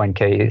Bitcoin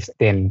keys,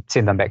 then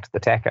send them back to the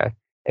attacker,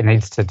 it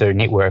needs to do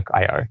network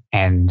I/O,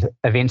 and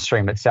event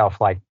stream itself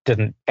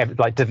didn't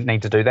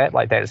need to do that.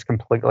 Like that is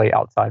completely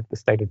outside the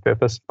stated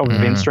purpose of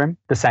event stream.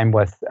 The same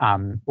with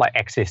like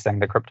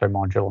accessing the crypto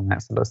module and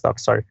that sort of stuff.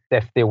 So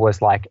if there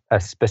was like a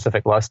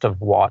specific list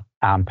of what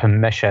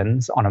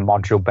permissions on a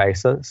module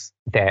basis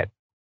that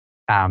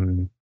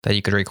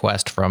you could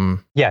request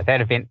from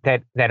that event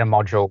that a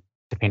module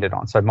depended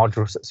on. So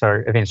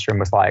event stream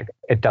was like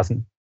it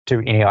doesn't do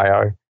any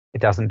I/O. It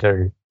doesn't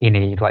do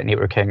any like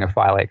networking or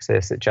file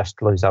access. It just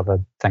glues other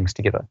things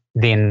together.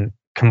 Then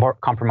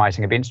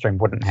compromising event stream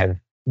wouldn't have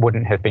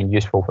been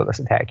useful for this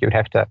attack. You would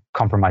have to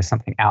compromise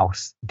something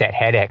else that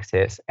had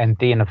access. And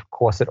then, of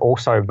course, it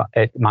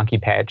monkey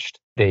patched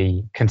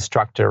the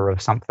constructor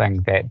of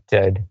something that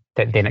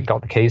then it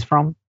got the keys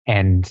from.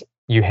 and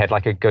you had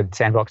like a good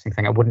sandboxing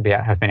thing, I wouldn't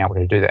have been able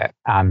to do that.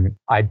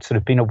 I'd sort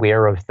of been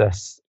aware of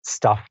this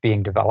stuff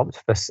being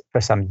developed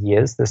for some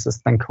years. There's this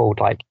thing called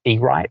like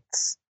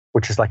e-rights,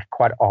 which is like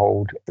quite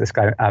old. This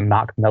guy,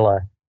 Mark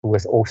Miller, who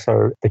was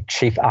also the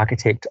chief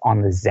architect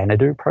on the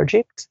Xanadu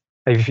project.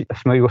 Are you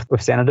familiar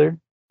with Xanadu?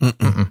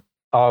 Mm-mm.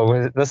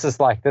 Oh, this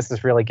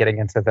is really getting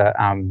into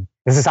the,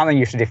 this is something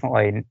you should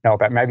definitely know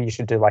about. Maybe you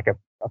should do like a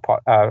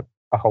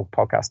whole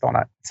podcast on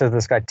it. So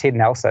this guy, Ted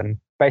Nelson,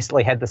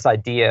 basically had this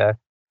idea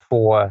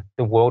for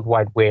the World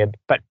Wide Web,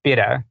 but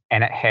better.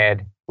 And it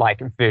had like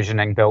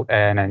versioning built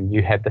in, and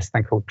you had this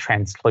thing called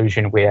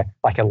transclusion where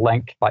like a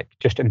link like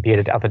just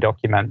embedded other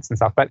documents and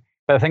stuff. But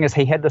the thing is,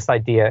 he had this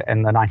idea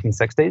in the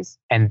 1960s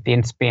and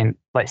then spent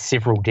like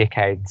several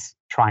decades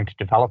trying to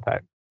develop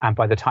it. And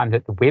by the time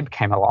that the web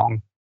came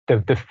along,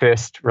 the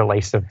first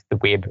release of the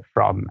web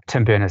from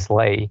Tim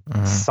Berners-Lee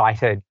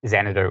cited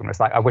Xanadu and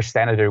was like, I wish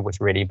Xanadu was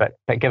ready, but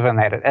given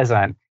that it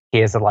isn't,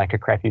 here's a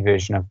crappy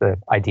version of the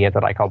idea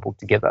that I cobbled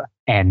together.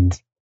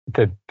 And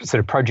the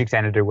sort of Project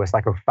Xanadu was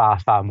like a far,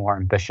 far more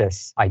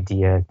ambitious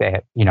idea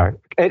that,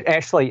 it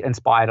actually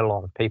inspired a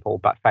lot of people,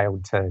 but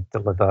failed to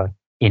deliver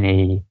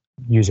any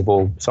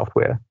usable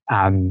software.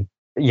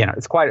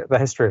 It's the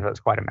history of it is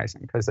quite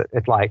amazing because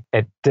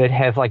it did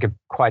have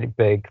quite a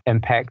big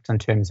impact in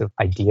terms of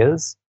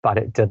ideas, but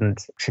it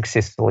didn't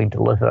successfully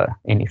deliver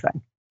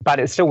anything. But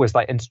it still was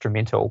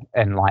instrumental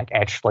in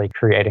actually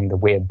creating the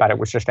web. But it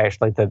was just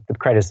actually the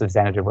creators of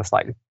Xanadu was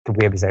the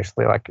web is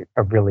actually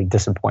a really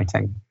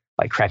disappointing,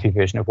 crappy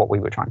version of what we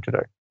were trying to do.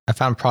 I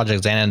found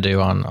Project Xanadu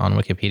on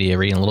Wikipedia,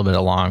 reading a little bit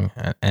along,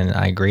 and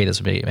I agree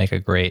this would make a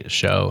great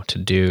show to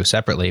do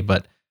separately.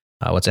 But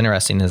what's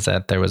interesting is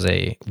that there was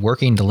a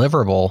working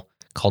deliverable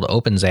called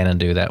Open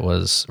Xanadu that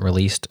was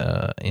released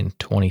in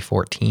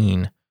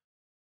 2014.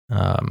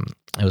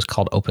 It was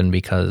called Open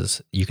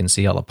because you can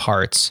see all the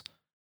parts,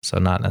 so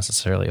not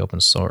necessarily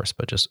open source,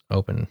 but just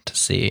open to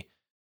see.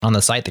 On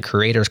the site, the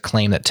creators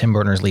claim that Tim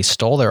Berners-Lee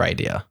stole their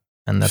idea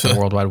and that the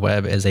World Wide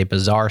Web is a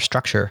bizarre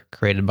structure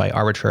created by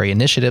arbitrary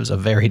initiatives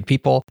of varied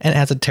people and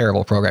has a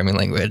terrible programming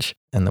language.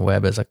 And the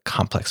web is a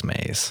complex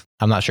maze.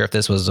 I'm not sure if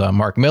this was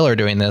Mark Miller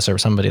doing this or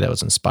somebody that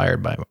was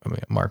inspired by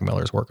Mark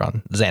Miller's work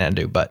on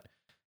Xanadu, but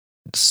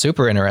it's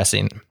super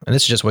interesting. And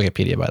this is just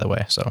Wikipedia, by the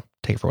way, so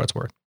take it for what it's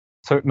worth.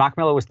 So Mark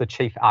Miller was the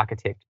chief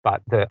architect,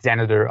 but the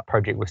Xanadu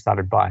project was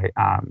started by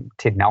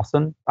Ted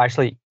Nelson. I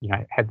actually,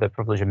 had the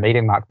privilege of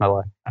meeting Mark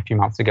Miller a few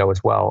months ago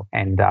as well.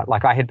 And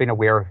I had been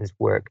aware of his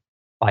work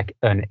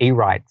in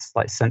e-rights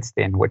since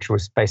then, which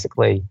was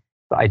basically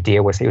the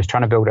idea was he was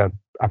trying to build a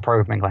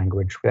programming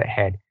language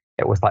that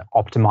was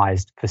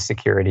optimized for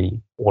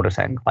security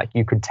auditing.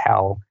 You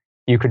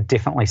could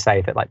definitely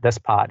say that this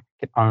part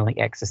can only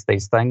access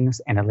these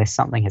things, and unless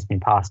something has been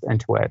passed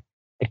into it,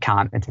 it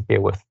can't interfere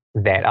with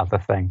that other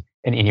thing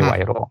in any way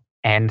at all.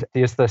 And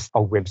there's this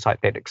old website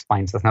that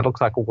explains this, and it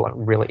looks like all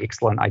really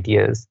excellent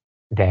ideas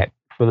that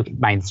for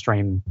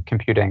mainstream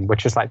computing,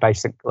 which is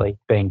basically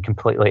being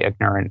completely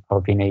ignorant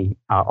of any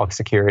of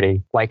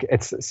security.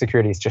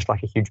 Security is just a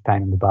huge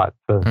pain in the butt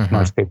for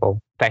most people.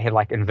 They had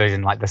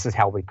envisioned this is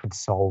how we could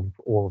solve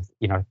all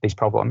of these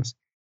problems,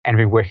 and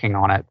been working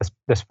on it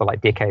this for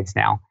decades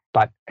now.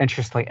 But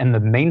interestingly, in the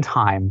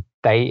meantime,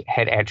 they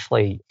had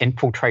actually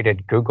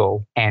infiltrated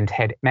Google and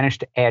had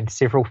managed to add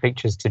several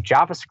features to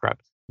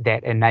JavaScript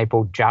that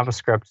enabled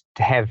JavaScript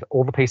to have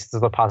all the pieces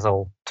of the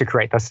puzzle to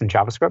create this in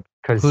JavaScript.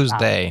 Who's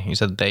they? You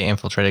said they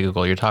infiltrated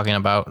Google. You're talking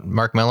about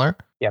Mark Miller?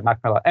 Yeah, Mark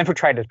Miller.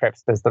 Infiltrated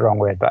perhaps is the wrong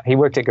word, but he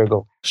worked at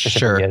Google for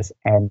several years.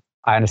 And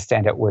I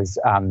understand it was,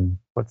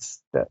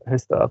 who's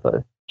the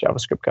other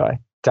JavaScript guy?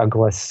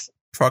 Douglas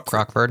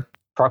Crockford.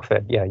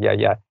 Crockford,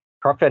 yeah.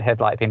 Crockford had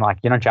been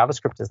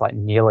JavaScript is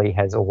nearly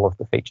has all of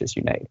the features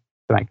you need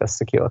to make this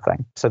secure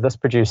thing. So this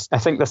produced, I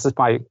think this is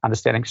my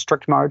understanding,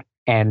 strict mode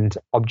and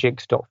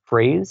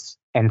object.freeze.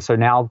 And so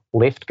now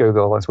left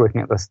Google is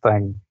working at this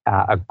thing,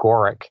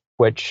 Agoric,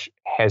 which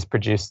has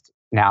produced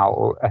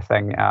now a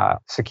thing,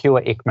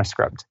 secure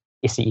ECMAScript,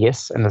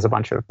 SES, and there's a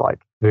bunch of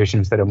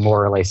versions that are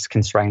more or less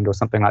constrained or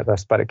something like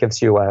this, but it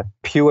gives you a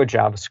pure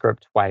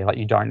JavaScript way.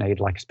 You don't need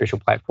a special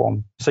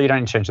platform. So you don't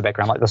need to change the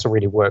background. This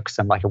already works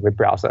in a web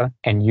browser,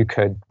 and you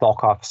could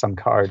lock off some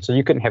code. So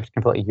you couldn't have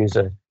completely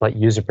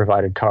user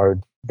provided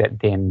code that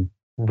then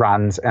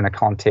runs in a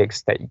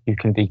context that you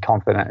can be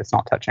confident it's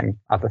not touching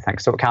other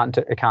things. So it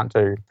can't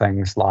do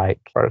things like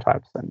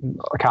prototypes, and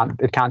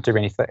it can't do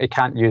anything. It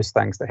can't use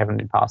things that haven't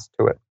been passed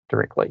to it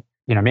directly.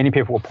 Many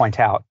people will point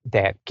out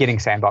that getting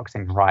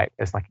sandboxing right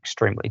is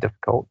extremely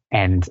difficult,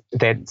 and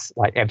that's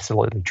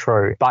absolutely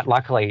true. But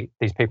luckily,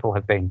 these people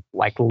have been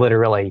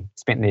literally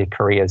spent their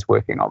careers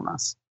working on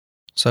this.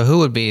 So who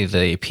would be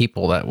the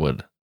people that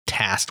would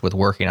tasked with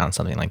working on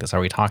something like this? Are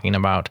we talking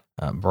about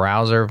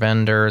browser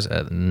vendors,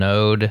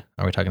 Node?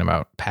 Are we talking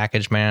about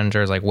package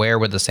managers? Where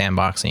would the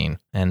sandboxing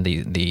and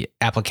the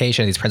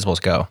application of these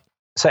principles go?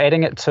 So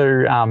adding it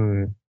to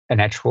an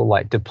actual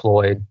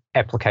deployed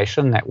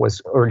application that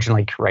was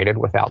originally created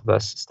without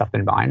this stuff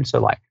in mind.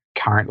 So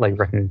currently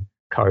written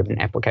code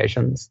and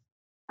applications.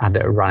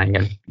 running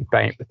and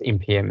with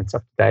NPM and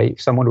stuff today,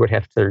 someone would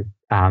have to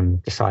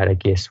decide, I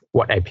guess,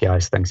 what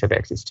APIs things have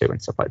access to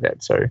and stuff like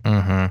that. So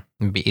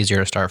it'd be easier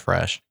to start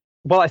fresh.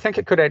 Well, I think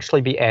it could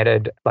actually be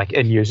added like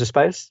in user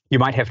space. You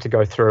might have to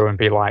go through and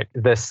be like,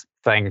 this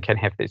thing can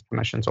have these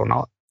permissions or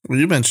not. Well,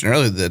 you mentioned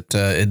earlier that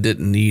it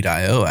didn't need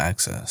IO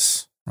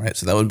access, right?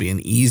 So that would be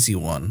an easy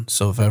one.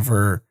 So if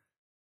ever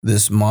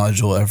this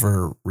module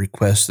ever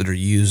requested or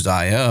used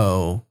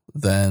IO,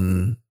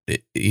 then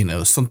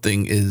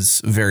something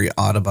is very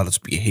odd about its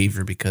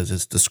behavior because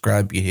its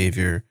described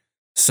behavior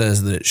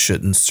says that it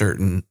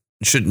shouldn't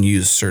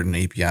use certain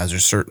APIs or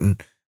certain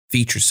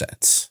feature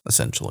sets,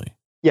 essentially.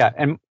 Yeah,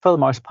 and for the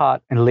most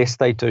part, unless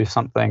they do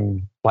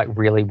something like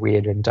really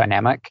weird and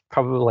dynamic,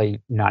 probably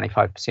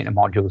 95% of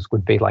modules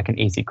would be like an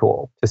easy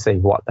call to see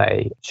what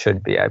they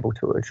should be able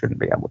to or shouldn't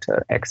be able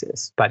to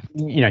access. But,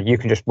 you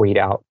can just weed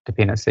out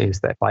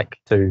dependencies that like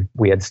do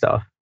weird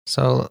stuff.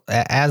 So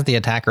as the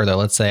attacker, though,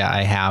 let's say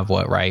I have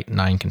what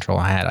Right9 Control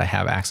had. I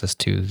have access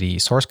to the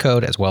source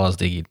code as well as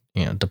the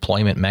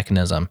deployment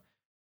mechanism.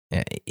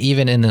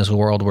 Even in this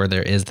world where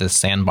there is this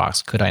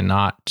sandbox, could I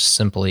not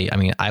simply,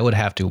 I would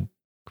have to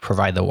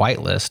provide the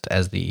whitelist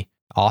as the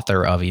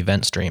author of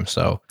event stream.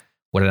 So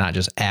would I not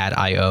just add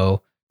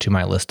IO to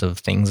my list of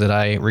things that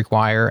I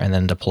require and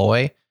then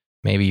deploy?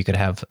 Maybe you could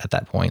have at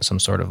that point some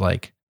sort of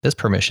like, this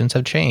permissions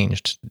have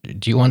changed.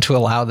 Do you want to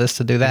allow this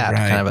to do that?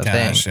 Right, kind of a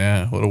thing.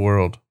 Yeah, what a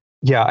world.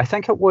 Yeah, I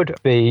think it would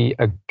be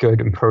a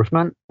good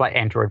improvement. Like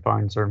Android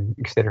phones or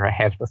et cetera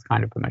have this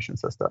kind of permission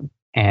system.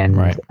 And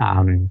right.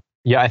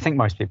 I think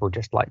most people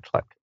just like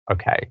click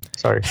okay.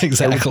 So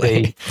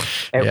exactly.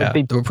 Would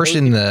be we're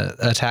pushing the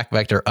attack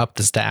vector up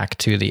the stack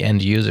to the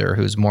end user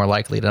who's more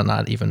likely to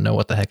not even know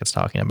what the heck it's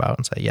talking about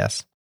and say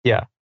yes.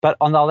 Yeah. But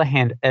on the other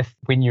hand, if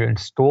when you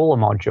install a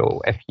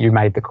module, if you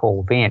made the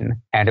call then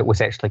and it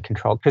was actually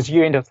controlled, because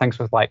you end up things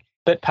with like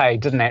BitPay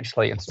didn't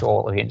actually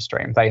install event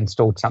stream. They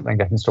installed something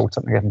that installed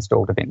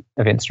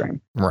event stream.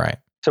 Right.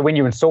 So when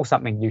you install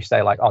something, you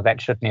say like, oh, that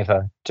should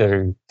never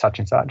do such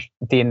and such.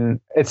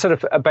 Then it's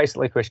sort of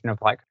basically a question of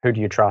like, who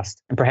do you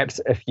trust? And perhaps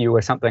if you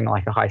were something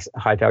like a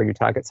high value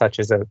target, such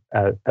as a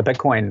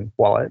Bitcoin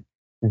wallet,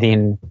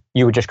 then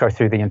you would just go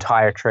through the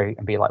entire tree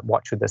and be like,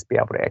 what should this be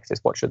able to access?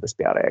 What should this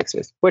be able to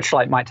access? Which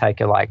like might take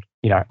a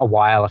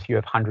while if you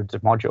have hundreds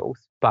of modules,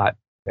 but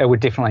it would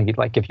definitely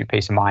like give you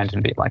peace of mind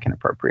and be like an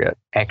appropriate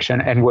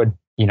action and would,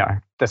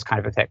 this kind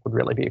of attack would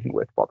really be even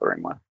worth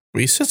bothering with.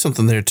 Well, you said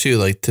something there too,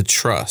 like to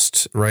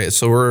trust, right?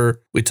 So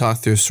we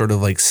talked through sort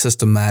of like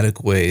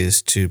systematic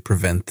ways to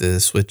prevent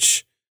this,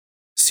 which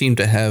seem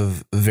to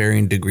have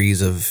varying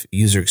degrees of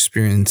user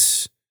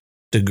experience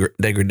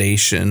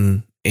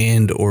degradation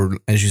and, or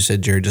as you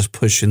said, Jerod, just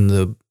pushing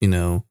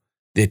the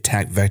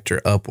attack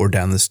vector up or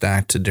down the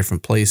stack to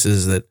different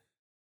places that,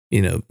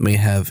 may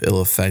have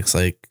ill effects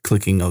like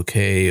clicking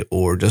OK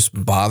or just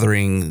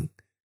bothering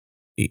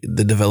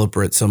the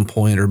developer at some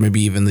point, or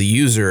maybe even the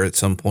user at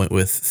some point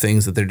with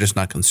things that they're just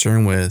not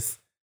concerned with.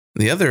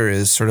 And the other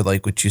is sort of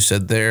like what you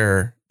said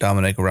there,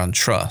 Dominic, around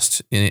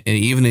trust. And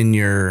even in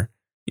your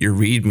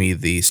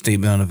README, the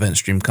statement on event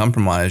stream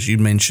compromise, you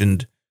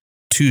mentioned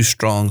two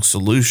strong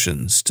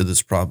solutions to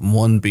this problem.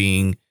 One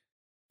being,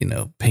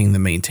 paying the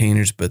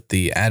maintainers, but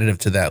the additive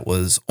to that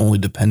was only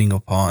depending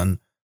upon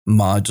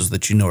modules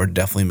that are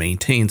definitely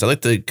maintained. So I'd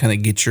like to kind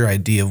of get your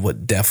idea of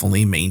what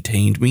definitely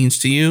maintained means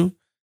to you,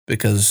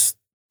 because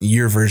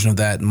your version of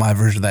that, my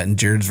version of that, and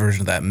Jerod's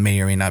version of that may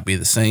or may not be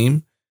the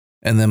same.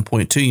 And then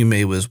point two you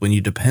made was when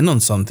you depend on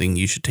something,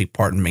 you should take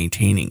part in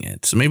maintaining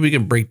it. So maybe we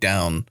can break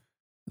down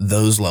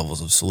those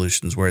levels of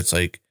solutions where it's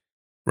like,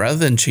 rather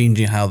than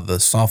changing how the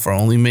software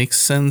only makes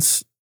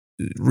sense,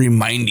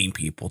 reminding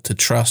people to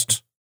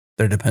trust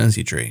their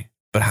dependency tree.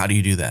 But how do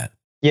you do that?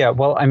 Yeah,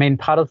 well, a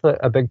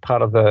big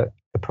part of the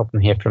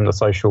problem here from the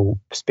social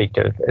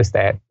perspective is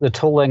that the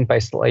tooling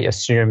basically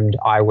assumed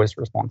I was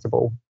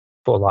responsible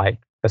for like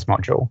this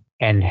module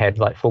and had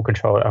like full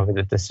control over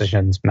the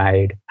decisions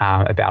made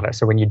about it.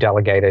 So when you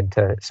delegated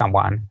to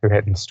someone who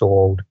had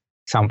installed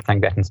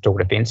something that installed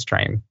event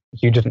stream,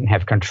 you didn't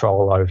have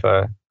control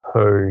over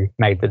who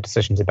made the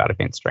decisions about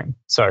event stream.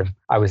 So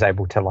I was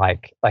able to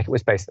it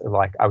was basically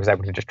like I was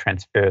able to just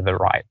transfer the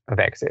right of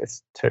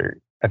access to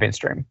event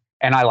stream.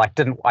 And I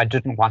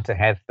didn't want to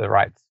have the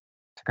rights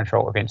to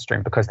control event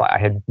stream because I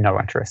had no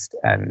interest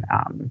in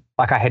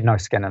I had no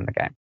skin in the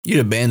game. You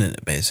abandoned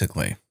it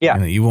basically.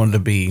 Yeah. You wanted to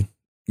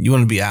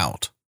be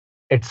out.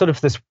 It's sort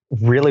of this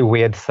really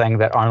weird thing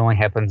that only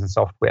happens in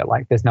software.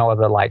 Like there's no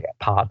other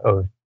part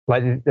of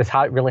it's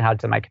really hard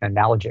to make an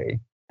analogy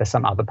to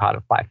some other part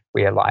of life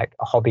where a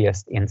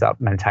hobbyist ends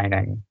up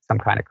maintaining some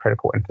kind of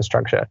critical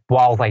infrastructure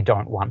while they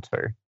don't want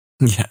to.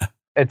 Yeah.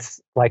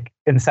 It's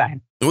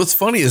insane. What's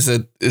funny is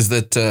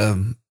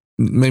that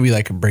maybe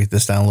I could break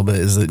this down a little bit,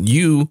 is that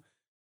you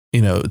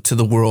to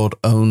the world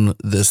own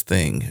this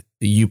thing.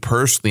 You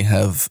personally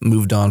have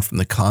moved on from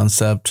the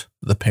concept,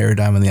 the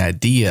paradigm, and the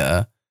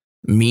idea,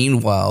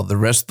 Meanwhile, the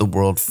rest of the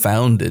world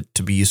found it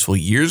to be useful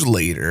years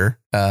later,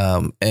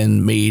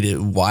 and made it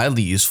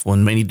widely useful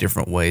in many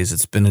different ways.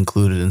 It's been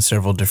included in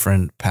several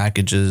different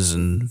packages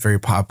and very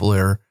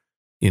popular,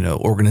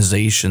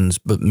 organizations.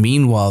 But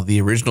meanwhile,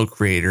 the original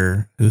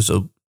creator, who's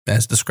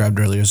as described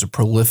earlier, is a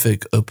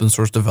prolific open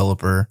source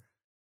developer,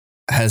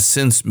 has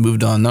since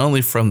moved on, not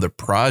only from the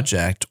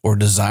project or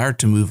desire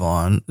to move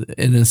on,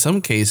 and in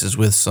some cases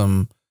with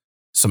some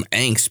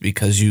angst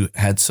because you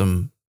had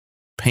some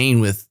pain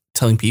with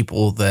telling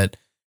people that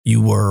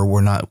you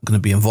were not going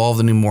to be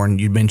involved anymore.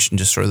 And you mentioned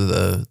just sort of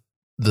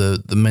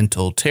the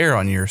mental tear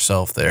on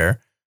yourself there.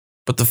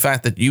 But the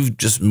fact that you've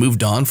just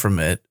moved on from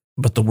it,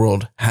 but the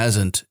world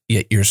hasn't,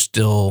 yet you're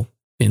still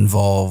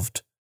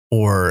involved,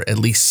 or at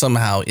least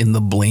somehow in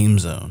the blame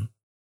zone.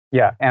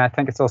 Yeah, and I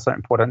think it's also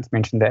important to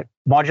mention that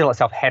module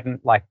itself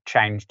hadn't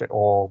changed at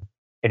all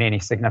in any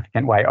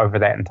significant way over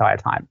that entire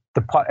time.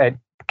 It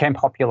became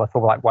popular for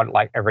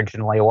what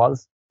originally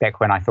was back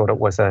when I thought it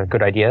was a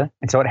good idea,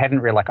 and so it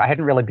hadn't really I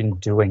hadn't really been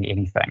doing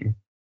anything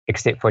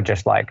except for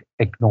just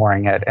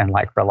ignoring it and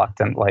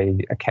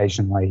reluctantly,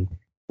 occasionally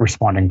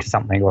responding to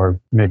something or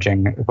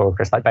merging pull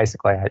requests.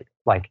 Basically,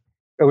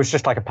 it was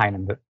just a pain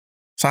in the.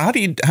 So how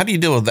do you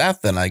deal with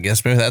that then? I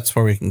guess maybe that's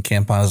where we can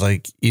camp on. Is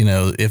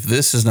if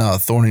this is now a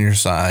thorn in your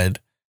side,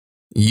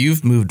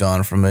 you've moved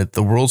on from it.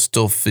 The world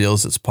still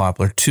feels it's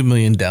popular. 2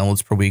 million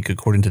downloads per week,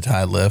 according to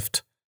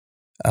Tidelift.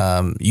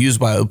 Used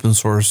by large open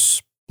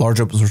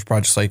source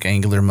projects like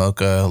Angular,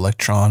 Mocha,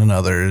 Electron, and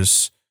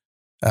others.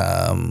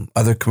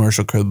 Other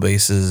commercial code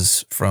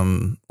bases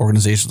from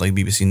organizations like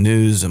BBC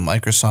News and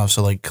Microsoft.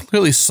 So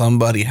clearly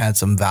somebody had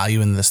some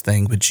value in this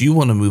thing, but you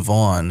want to move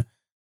on.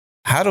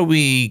 How do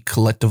we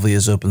collectively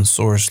as open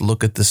source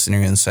look at this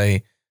scenario and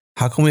say,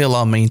 how can we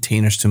allow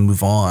maintainers to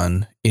move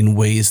on in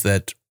ways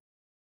that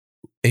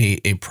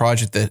a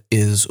project that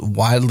is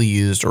widely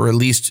used, or at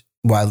least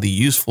widely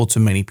useful to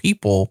many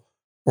people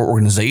or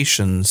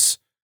organizations,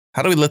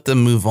 how do we let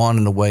them move on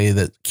in a way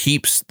that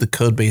keeps the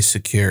code base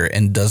secure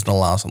and doesn't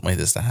allow something like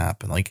this to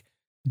happen?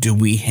 Do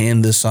we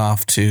hand this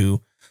off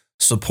to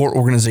support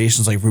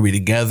organizations like Ruby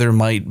Together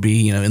might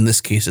be? In this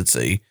case, it's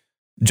a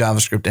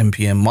JavaScript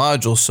NPM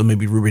module, so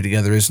maybe Ruby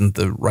Together isn't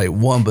the right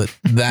one, but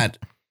that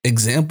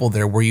example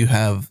there where you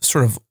have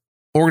sort of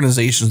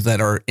organizations that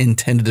are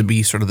intended to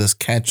be sort of this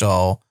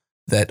catch-all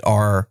that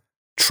are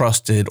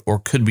trusted or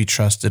could be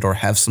trusted or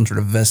have some sort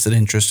of vested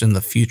interest in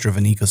the future of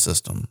an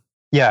ecosystem.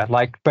 Yeah,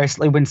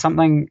 basically when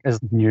something is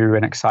new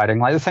and exciting,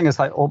 the thing is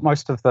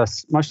most of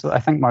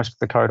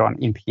the code on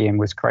NPM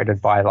was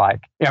created by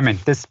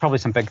there's probably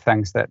some big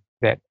things that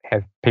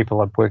have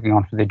people are working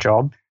on for their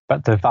job,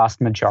 but the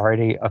vast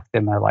majority of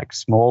them are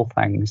small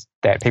things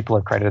that people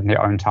have created in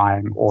their own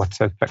time or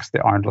to fix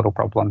their own little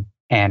problem.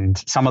 And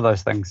some of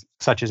those things,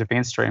 such as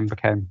event stream,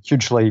 became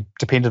hugely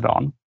dependent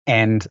on.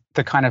 And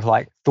the kind of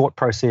thought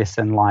process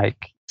and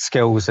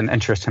skills and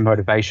interest and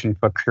motivation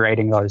for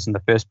creating those in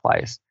the first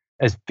place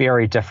is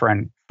very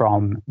different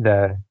from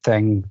the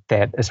thing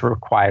that is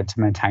required to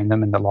maintain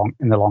them in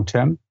the long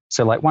term.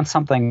 So once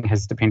something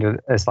has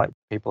depended as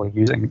people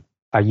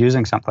are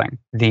using something,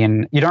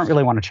 then you don't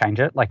really want to change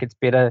it. It's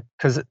better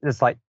because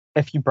it's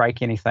if you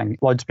break anything,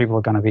 loads of people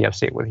are going to be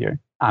upset with you.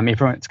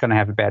 Everyone's going to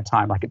have a bad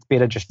time. It's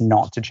better just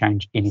not to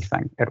change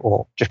anything at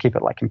all. Just keep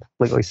it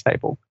completely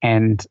stable.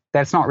 And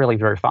that's not really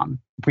very fun.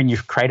 When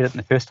you've created it in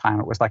the first time,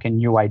 it was a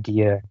new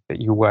idea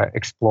that you were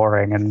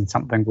exploring and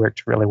something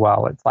worked really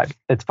well.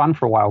 It's fun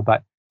for a while,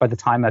 but by the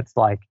time it's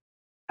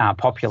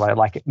popular,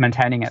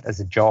 maintaining it as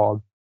a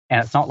job,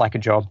 and it's not a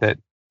job that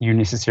you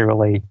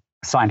necessarily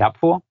signed up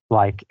for.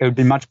 It would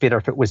be much better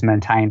if it was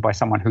maintained by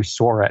someone who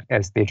saw it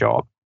as their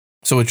job.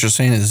 So what you're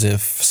saying is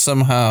if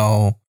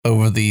somehow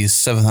over these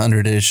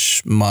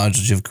 700-ish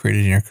modules you've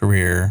created in your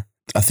career,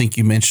 I think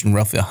you mentioned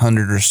roughly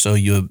 100 or so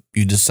you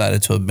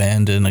decided to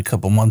abandon a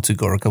couple months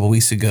ago or a couple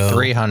weeks ago.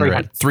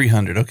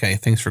 300. Okay,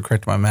 thanks for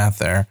correcting my math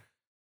there.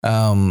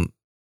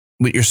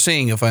 What you're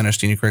saying, if I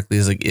understand you correctly,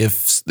 is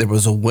if there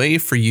was a way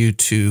for you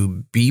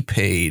to be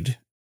paid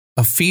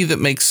a fee that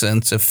makes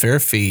sense, a fair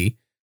fee,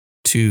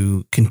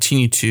 to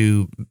continue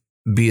to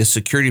be a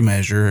security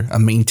measure, a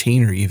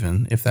maintainer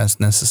even, if that's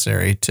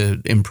necessary,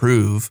 to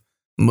improve.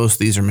 Most of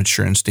these are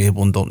mature and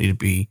stable and don't need to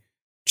be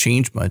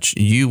changed much.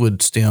 You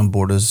would stay on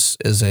board as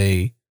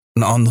an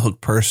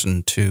on-the-hook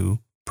person to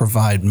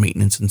provide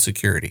maintenance and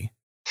security.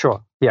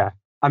 Sure, yeah.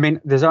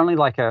 There's only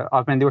there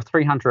were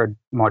 300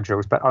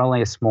 modules, but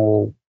only a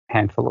small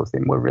handful of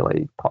them were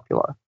really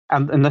popular.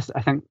 And this,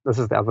 I think this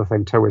is the other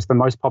thing too, is the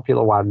most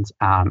popular ones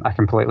are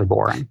completely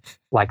boring.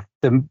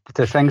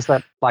 The things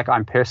that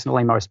I'm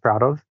personally most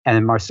proud of and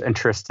the most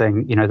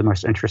interesting, the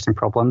most interesting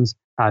problems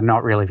are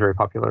not really very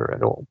popular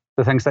at all.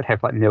 The things that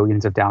have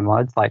millions of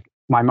downloads,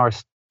 my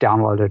most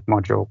downloaded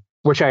module,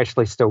 which I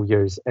actually still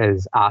use,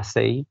 is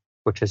RC,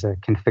 which is a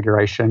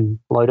configuration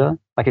loader.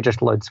 It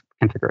just loads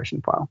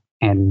configuration file.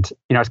 And,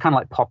 it's kind of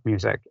like pop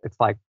music. It's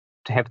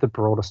to have the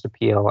broadest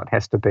appeal, it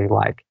has to be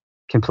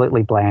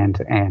completely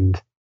bland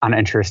and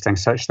uninteresting,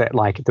 such that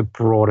the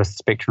broadest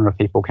spectrum of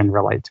people can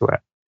relate to it.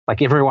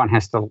 Like everyone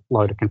has to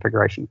load a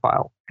configuration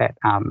file at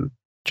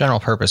general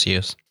purpose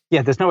use.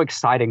 Yeah, there's no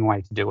exciting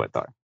way to do it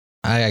though.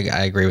 I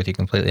agree with you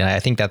completely.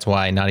 I think that's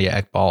why Nadia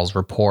Ekbal's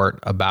report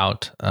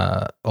about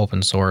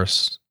open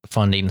source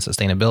funding and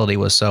sustainability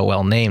was so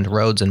well named,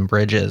 Roads and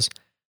Bridges,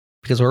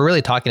 because we're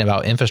really talking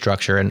about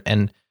infrastructure.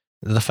 And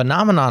the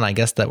phenomenon, I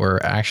guess, that we're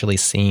actually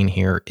seeing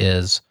here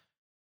is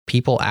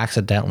people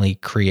accidentally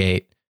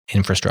create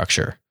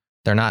infrastructure.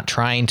 They're not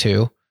trying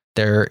to.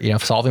 They're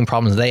solving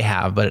problems they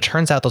have, but it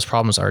turns out those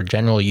problems are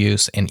general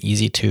use and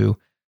easy to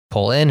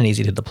pull in and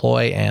easy to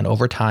deploy. And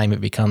over time,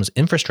 it becomes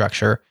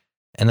infrastructure.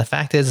 And the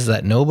fact is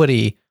that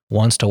nobody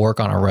wants to work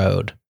on a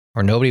road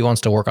or nobody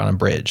wants to work on a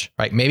bridge,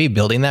 right? Maybe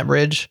building that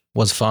bridge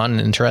was fun and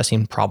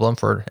interesting problem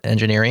for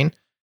engineering,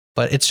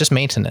 but it's just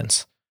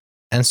maintenance.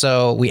 And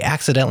so we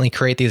accidentally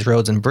create these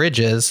roads and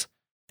bridges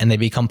and they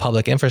become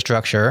public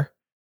infrastructure,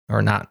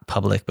 or not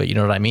public, but you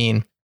know what I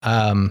mean?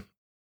 And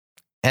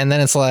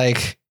then it's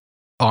like,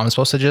 oh, I'm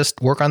supposed to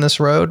just work on this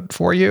road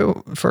for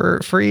you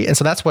for free. And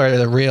so that's where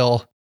the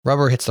real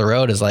rubber hits the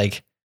road, is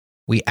like,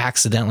 we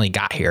accidentally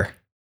got here.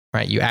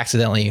 Right, you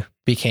accidentally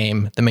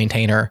became the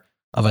maintainer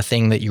of a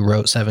thing that you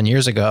wrote 7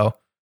 years ago,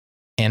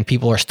 and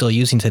people are still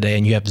using today,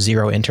 and you have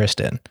zero interest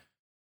in.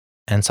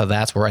 And so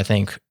that's where I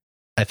think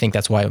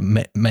that's why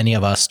many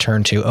of us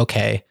turn to,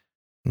 okay,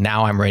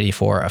 now I'm ready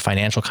for a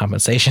financial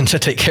compensation to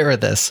take care of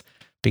this,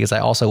 because I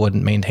also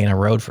wouldn't maintain a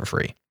road for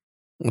free.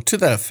 Well, to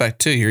that effect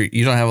too,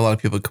 you don't have a lot of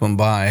people come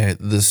by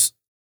this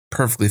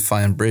perfectly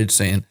fine bridge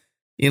saying,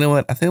 you know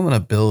what, I think I'm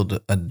going to build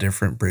a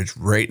different bridge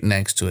right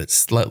next to it,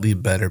 slightly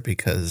better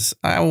because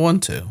I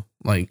want to.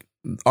 Like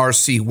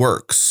RC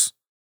works,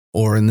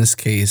 or in this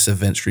case,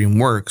 Event Stream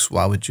works.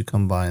 Why would you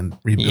come by and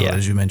rebuild it?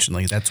 As you mentioned,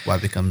 like that's why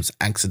it becomes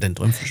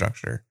accidental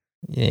infrastructure.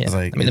 Yeah,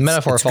 like, I mean, the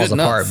metaphor falls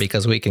apart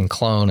because we can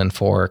clone and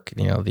fork,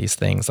 these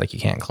things. Like you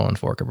can't clone and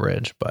fork a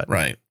bridge, but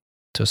right,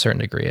 to a certain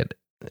degree,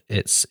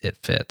 it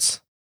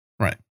fits.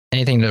 Right.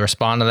 Anything to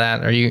respond to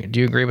that? Do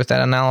you agree with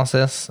that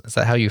analysis? Is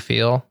that how you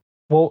feel?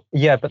 Well,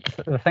 yeah, but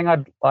the thing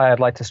I'd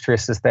like to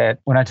stress is that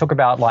when I talk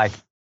about like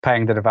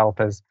paying the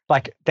developers,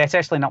 like that's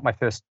actually not my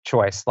first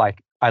choice. Like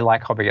I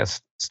like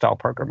hobbyist style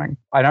programming.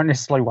 I don't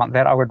necessarily want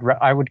that.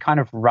 I would kind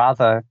of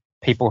rather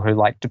people who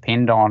like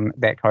depend on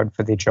that code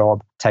for their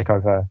job take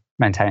over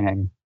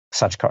maintaining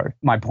such code.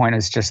 My point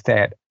is just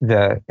that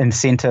the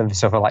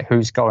incentives of like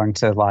who's going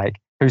to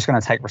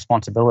take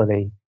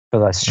responsibility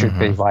for this should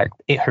be like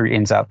who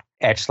ends up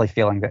actually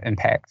feeling the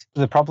impact.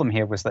 The problem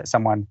here was that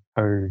someone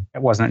who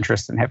wasn't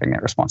interested in having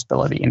that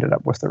responsibility ended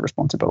up with the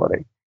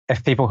responsibility.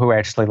 If people who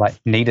actually like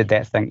needed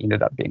that thing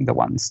ended up being the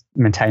ones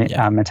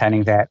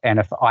maintaining that, and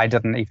if I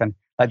didn't even,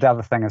 like the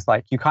other thing is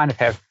like you kind of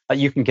have, like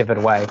you can give it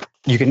away,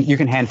 you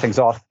can hand things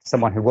off to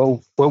someone who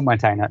will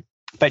maintain it,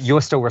 but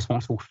you're still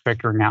responsible for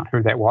figuring out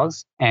who that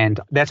was. And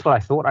that's what I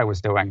thought I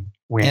was doing.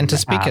 And to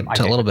speak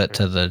a little bit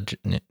to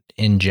the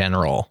in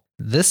general,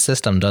 this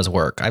system does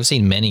work. I've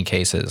seen many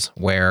cases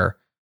where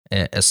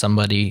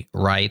somebody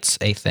writes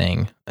a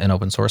thing, an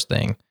open source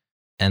thing,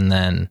 and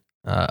then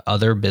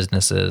other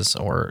businesses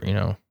or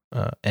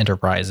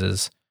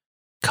enterprises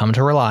come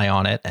to rely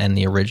on it, and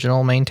the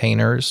original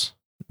maintainers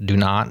do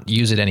not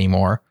use it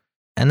anymore.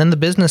 And then the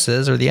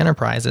businesses or the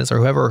enterprises or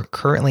whoever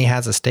currently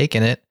has a stake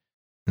in it,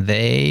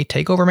 they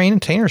take over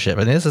maintainership.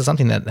 And this is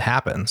something that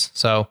happens.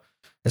 So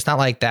it's not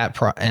like that.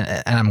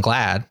 And I'm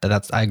glad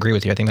I agree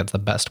with you. I think that's the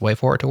best way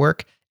for it to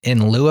work.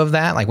 In lieu of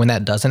that, like when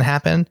that doesn't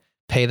happen,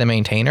 pay the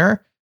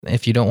maintainer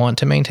if you don't want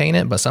to maintain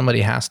it, but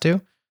somebody has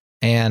to.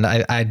 And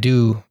I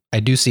do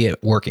see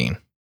it working.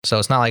 So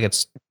it's not like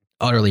it's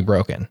utterly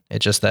broken.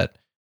 It's just that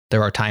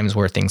there are times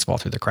where things fall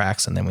through the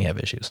cracks and then we have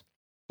issues.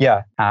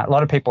 Yeah. A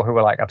lot of people who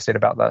were like upset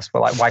about this were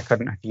like, why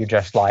couldn't you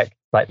just like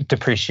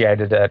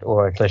depreciated it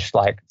or just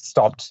like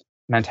stopped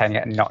maintaining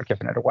it and not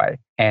giving it away?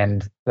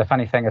 And the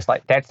funny thing is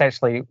like, that's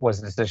actually was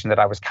a decision that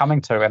I was coming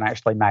to and I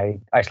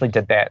actually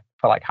did that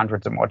for like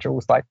hundreds of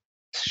modules, like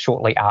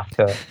shortly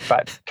after.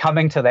 But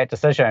coming to that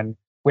decision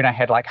when I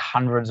had like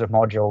hundreds of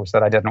modules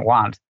that I didn't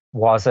want it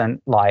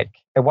wasn't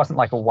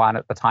like a one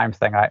at the time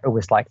thing. It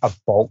was like a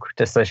bulk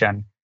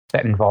decision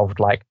that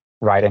involved like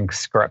writing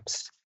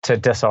scripts to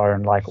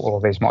disown like all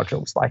of these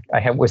modules. Like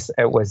it was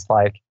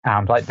like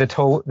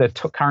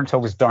the current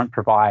tools don't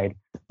provide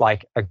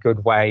like a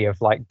good way of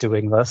like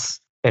doing this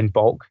in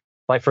bulk.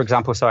 Like for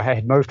example, so I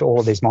had moved all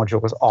of these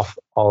modules off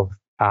of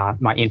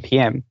my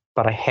NPM,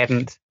 but I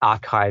hadn't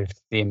archived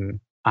them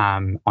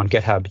on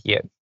GitHub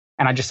yet,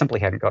 and I just simply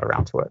hadn't got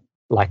around to it.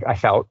 Like I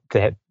felt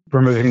that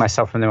removing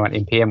myself from them on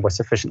NPM was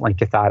sufficiently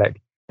cathartic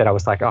that I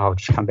was like, oh, I'll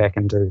just come back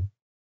and do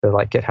the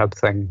like GitHub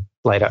thing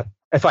later.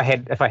 If I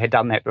had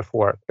done that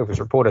before it was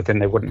reported, then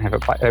they wouldn't have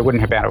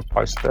been able to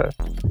post the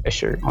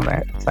issue on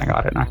that thing.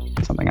 I don't know.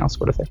 Something else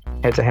would have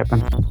had to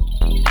happen.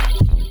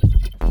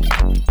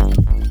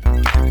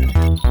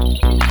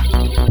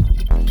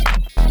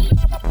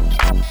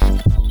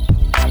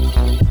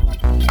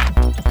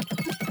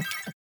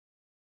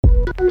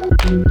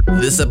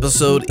 This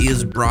episode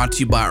is brought to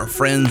you by our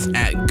friends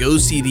at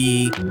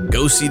GoCD.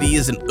 GoCD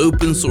is an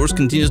open source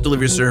continuous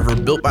delivery server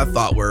built by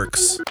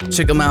ThoughtWorks.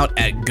 Check them out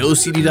at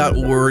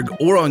gocd.org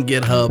or on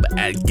GitHub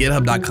at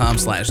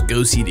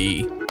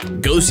github.com/GoCD.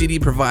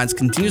 GoCD provides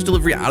continuous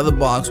delivery out of the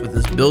box with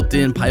its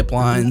built-in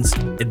pipelines,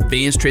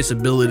 advanced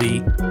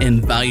traceability,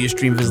 and value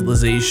stream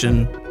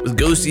visualization. With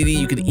GoCD,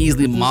 you can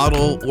easily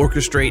model,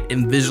 orchestrate,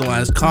 and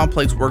visualize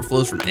complex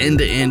workflows from end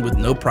to end with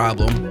no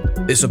problem.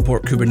 They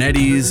support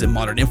Kubernetes and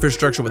modern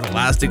infrastructure with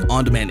elastic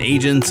on-demand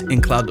agents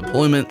and cloud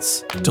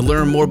deployments. To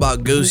learn more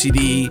about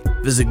GoCD,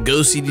 visit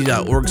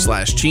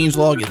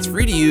gocd.org/changelog. It's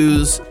free to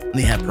use, and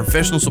they have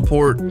professional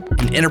support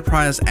and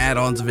enterprise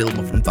add-ons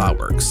available from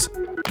ThoughtWorks.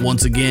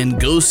 Once again,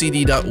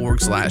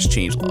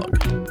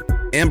 gocd.org/changelog.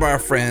 And by our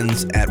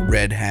friends at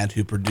Red Hat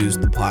who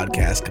produced the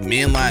podcast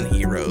Command Line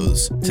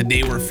Heroes.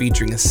 Today we're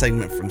featuring a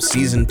segment from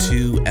Season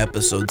 2,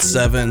 Episode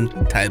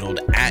 7, titled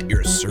At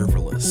Your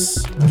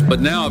Serverless. But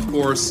now, of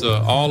course,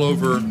 all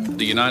over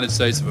the United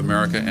States of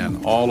America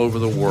and all over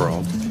the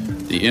world,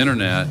 the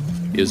internet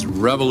is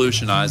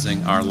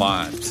revolutionizing our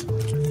lives.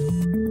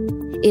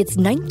 It's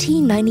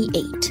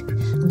 1998.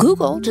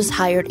 Google just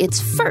hired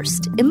its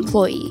first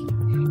employee,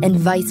 and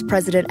Vice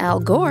President Al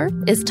Gore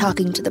is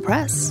talking to the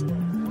press.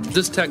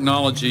 This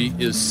technology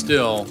is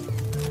still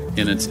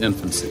in its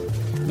infancy.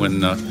 When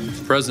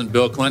President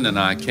Bill Clinton and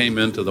I came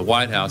into the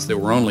White House, there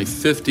were only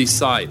 50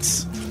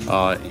 sites.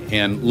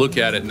 And look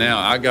at it now.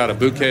 I got a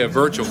bouquet of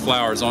virtual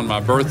flowers on my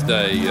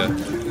birthday.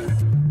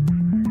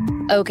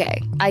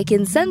 Okay, I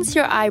can sense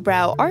your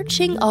eyebrow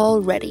arching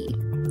already.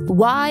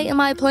 Why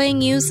am I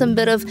playing you some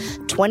bit of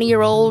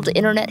 20-year-old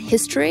internet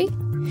history?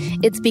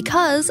 It's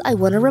because I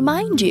want to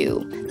remind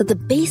you that the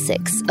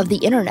basics of the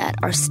internet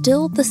are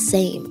still the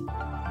same.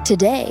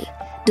 Today,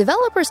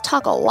 developers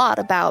talk a lot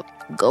about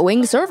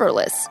going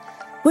serverless,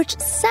 which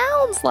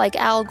sounds like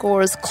Al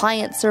Gore's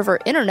client-server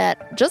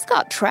internet just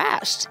got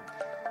trashed.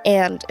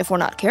 And if we're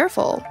not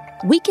careful,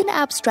 we can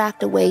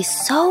abstract away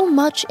so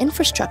much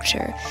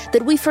infrastructure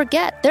that we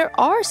forget there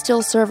are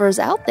still servers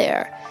out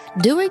there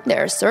doing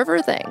their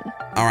server thing.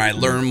 All right,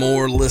 learn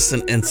more,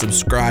 listen, and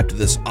subscribe to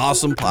this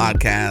awesome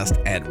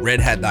podcast at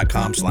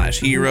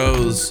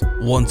redhat.com/heroes.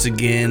 Once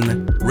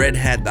again,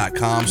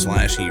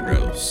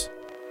 redhat.com/heroes.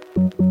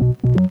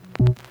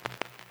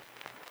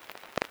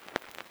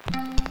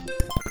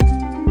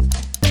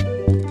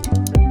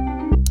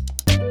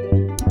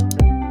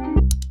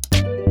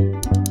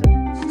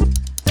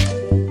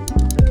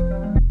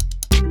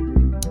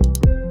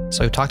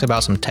 So we've talked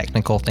about some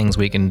technical things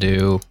we can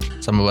do.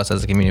 Some of us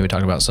as a community, we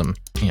talked about some,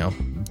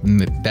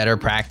 better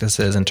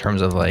practices in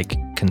terms of like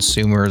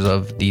consumers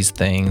of these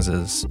things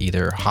is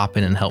either hop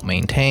in and help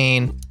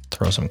maintain,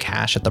 throw some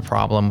cash at the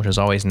problem, which is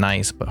always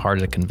nice, but hard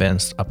to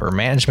convince upper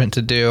management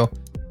to do.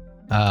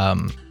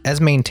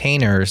 As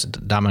maintainers,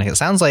 Dominic, it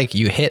sounds like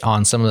you hit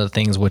on some of the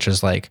things, which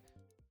is like,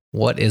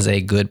 what is a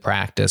good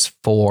practice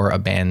for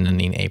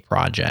abandoning a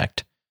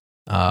project?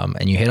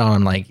 And you hit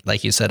on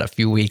like you said, a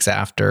few weeks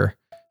after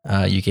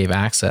you gave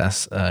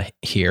access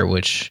here,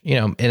 which,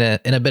 in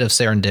a bit of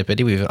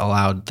serendipity, we've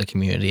allowed the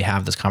community to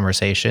have this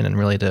conversation and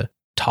really to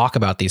talk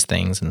about these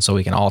things. And so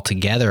we can all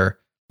together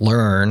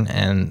learn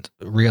and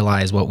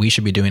realize what we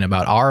should be doing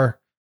about our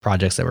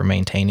projects that we're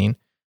maintaining.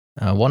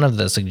 One of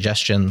the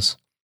suggestions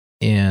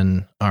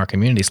in our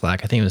community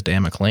Slack, I think it was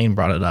Dan McLean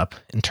brought it up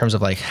in terms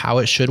of like how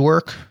it should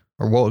work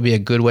or what would be a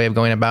good way of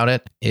going about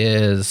it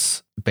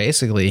is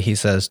basically, he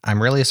says,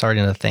 I'm really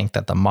starting to think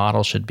that the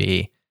model should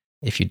be,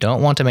 if you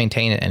don't want to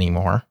maintain it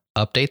anymore,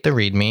 update the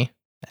README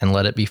and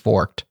let it be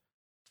forked.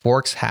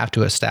 Forks have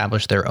to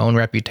establish their own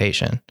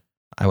reputation.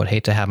 I would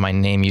hate to have my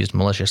name used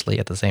maliciously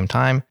at the same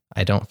time.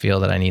 I don't feel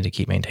that I need to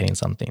keep maintaining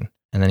something.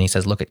 And then he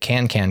says, look at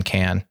can,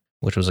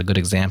 which was a good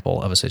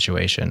example of a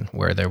situation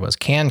where there was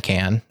can.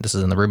 This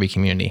is in the Ruby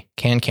community.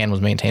 Can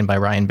was maintained by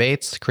Ryan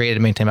Bates, created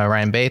and maintained by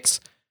Ryan Bates,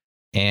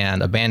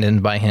 and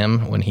abandoned by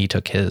him when he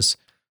took his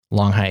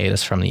long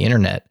hiatus from the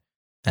internet.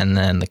 And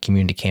then the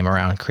community came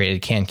around and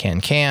created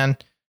can,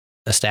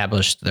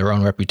 established their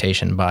own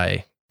reputation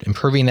by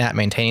improving that,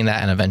 maintaining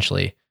that, and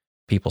eventually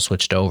people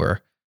switched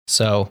over.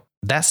 So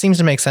that seems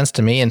to make sense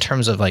to me in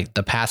terms of like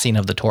the passing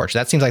of the torch.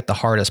 That seems like the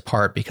hardest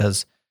part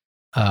because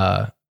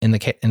in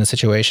the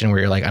situation where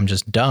you're like, I'm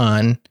just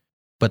done,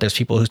 but there's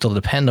people who still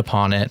depend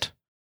upon it.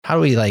 How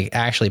do we like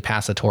actually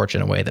pass the torch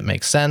in a way that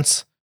makes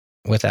sense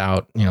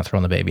without,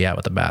 throwing the baby out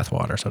with the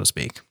bathwater, so to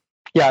speak?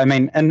 Yeah, I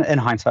mean, in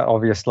hindsight,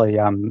 obviously,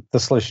 the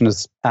solution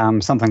is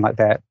something like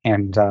that.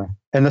 And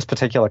in this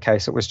particular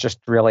case, it was just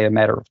really a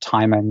matter of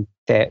timing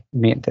that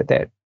meant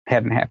that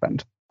hadn't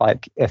happened.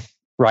 Like if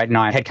Right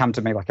now had come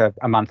to me like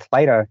a month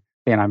later,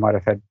 then I might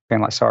have been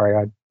like, sorry,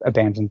 I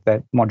abandoned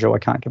that module. I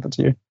can't give it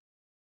to you.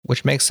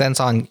 Which makes sense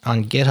on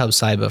GitHub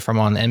side, but from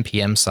on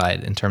NPM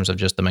side, in terms of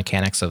just the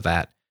mechanics of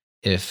that,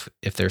 if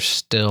there's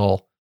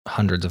still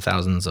hundreds of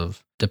thousands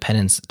of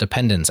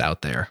dependents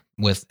out there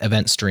with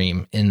event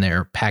stream in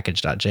their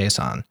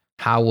package.json,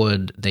 how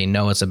would they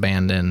know it's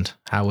abandoned?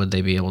 How would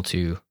they be able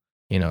to,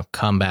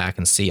 come back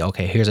and see,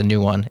 okay, here's a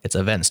new one. It's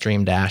event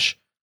stream dash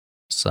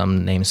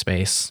some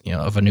namespace,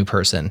 of a new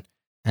person,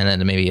 and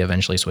then maybe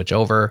eventually switch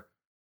over.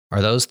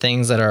 Are those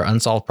things that are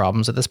unsolved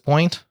problems at this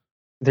point?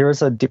 There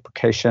is a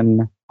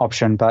deprecation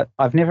option, but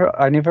I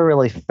never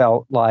really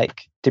felt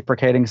like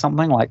deprecating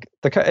something. Like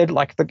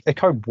the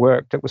code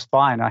worked, it was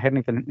fine. I hadn't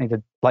even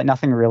needed, like,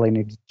 nothing really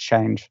needed to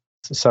change.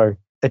 So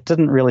it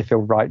didn't really feel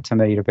right to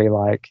me to be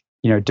like,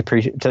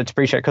 depreciate,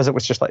 because it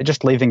was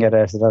just leaving it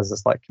as it is.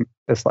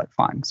 It's like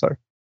fine. So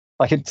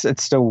like it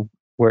still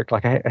worked.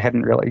 Like I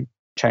hadn't really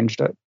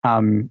changed it.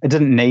 It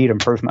didn't need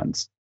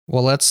improvements.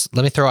 Well, let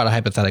me throw out a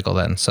hypothetical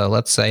then. So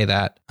let's say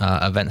that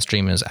event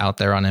stream is out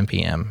there on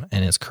NPM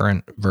in its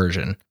current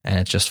version, and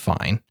it's just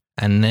fine.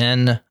 And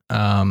then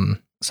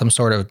some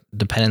sort of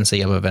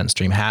dependency of event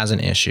stream has an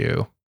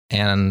issue,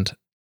 and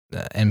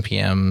the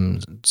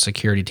NPM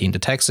security team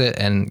detects it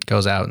and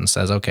goes out and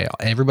says, okay,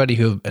 everybody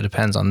who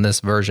depends on this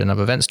version of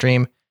event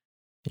stream,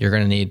 you're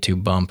going to need to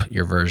bump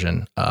your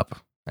version up.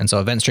 And so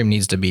event stream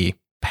needs to be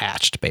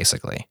patched,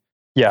 basically.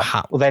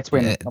 Yeah. Well, that's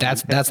when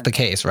that's the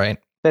case, right?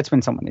 That's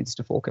when someone needs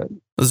to fork it.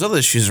 There's other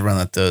issues around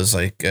that, though, is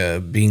like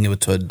being able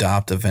to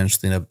adopt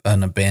eventually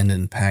an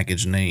abandoned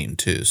package name,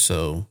 too.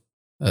 So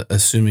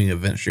assuming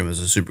event stream is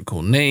a super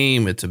cool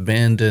name, it's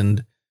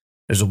abandoned,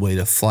 there's a way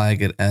to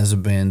flag it as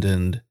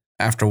abandoned.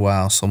 After a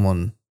while,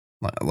 someone,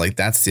 like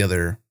that's the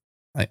other,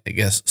 I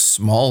guess,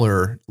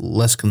 smaller,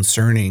 less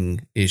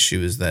concerning issue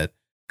is that,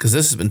 because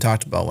this has been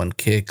talked about when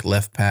Kick,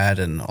 Left Pad,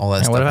 and all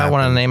that stuff. What if I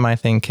want to name my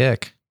thing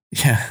Kick?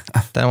 Yeah.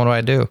 Then what do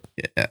I do?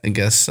 Yeah, I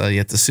guess you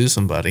have to sue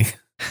somebody.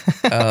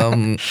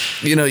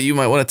 You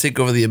might want to take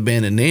over the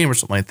abandoned name or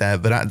something like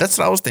that. But that's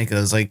what I was thinking.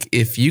 Is like,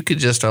 if you could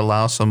just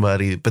allow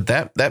somebody, but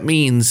that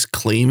means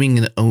claiming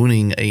and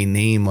owning a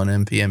name on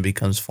NPM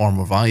becomes far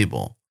more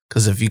valuable.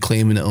 Because if you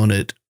claim and own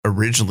it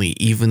originally,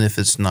 even if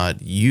it's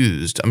not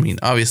used, I mean,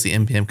 obviously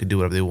NPM could do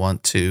whatever they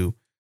want to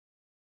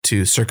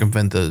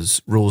circumvent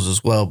those rules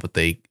as well. But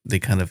they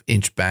kind of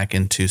inch back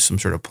into some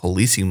sort of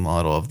policing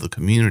model of the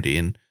community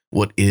and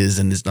what is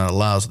and is not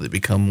allowed. So they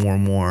become more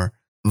and more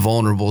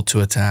vulnerable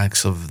to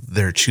attacks of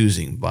their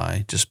choosing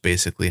by just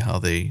basically how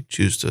they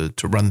choose to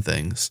run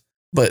things.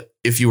 But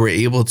if you were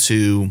able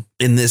to,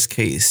 in this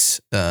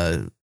case,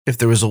 if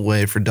there was a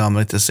way for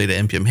Dominic to say to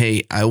NPM,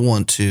 hey, I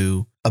want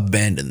to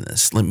abandon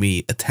this, let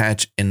me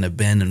attach an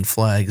abandon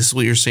flag. This is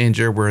what you're saying,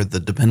 Jerod, where the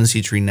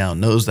dependency tree now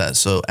knows that.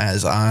 So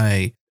as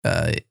I,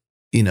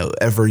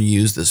 ever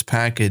use this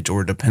package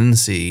or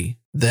dependency,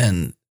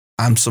 then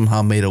I'm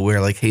somehow made aware,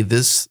 like, hey,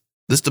 this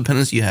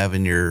dependency you have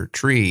in your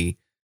tree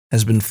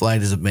has been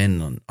flagged as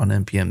abandoned on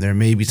NPM. There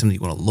may be something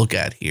you want to look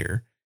at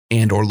here,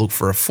 and or look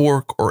for a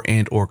fork,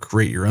 or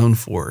create your own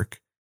fork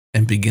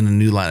and begin a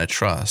new line of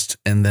trust.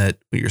 And that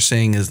what you're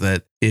saying is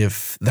that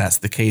if that's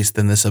the case,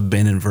 then this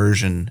abandoned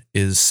version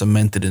is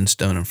cemented in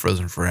stone and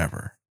frozen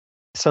forever.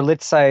 So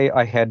let's say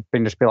I had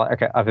been just be like,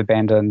 okay, I've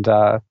abandoned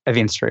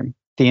event stream.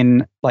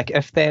 Then, like,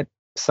 if that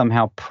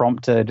somehow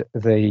prompted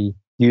the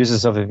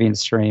users of event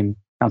stream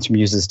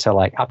users to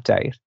like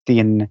update,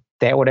 then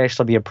that would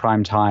actually be a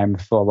prime time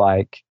for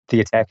like the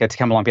attacker to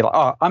come along and be like,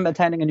 oh, I'm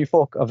maintaining a new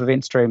fork of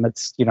event stream.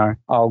 It's,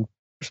 I'll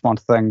respond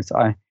to things.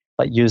 I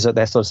like use it,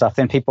 that sort of stuff.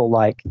 Then people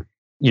like,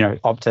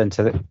 opt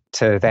into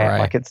that. Right.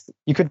 Like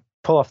you could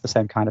pull off the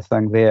same kind of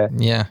thing there.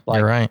 Yeah,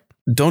 you're right.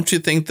 Don't you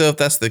think, though, if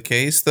that's the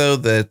case, though,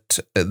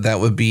 that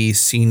would be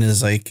seen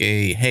as like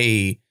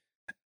the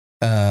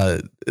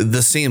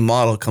same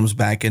model comes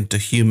back into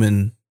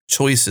human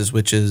choices,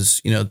 which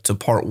is, to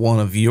part one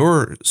of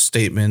your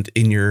statement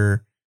in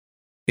your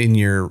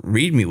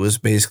README was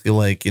basically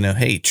like,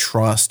 hey,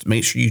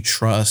 make sure you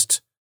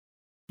trust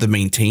the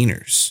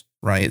maintainers,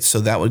 right? So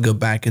that would go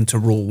back into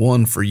rule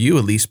one for you,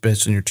 at least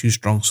based on your two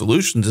strong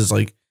solutions, is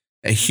like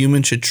a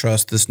human should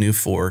trust this new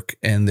fork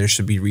and there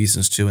should be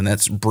reasons to, and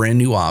that's brand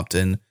new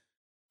opt-in,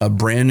 a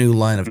brand new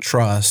line of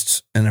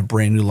trust, and a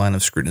brand new line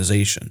of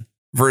scrutinization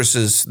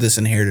versus this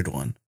inherited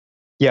one.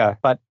 Yeah,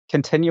 but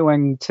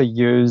continuing to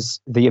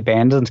use the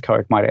abandoned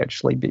code might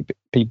actually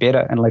be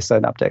better unless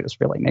an update is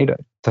really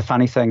needed. The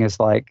funny thing is,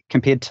 like,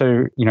 compared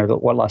to,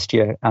 what last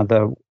year,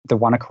 the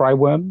WannaCry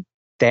worm,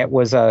 that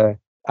was a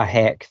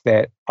hack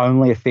that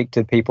only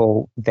affected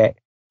people that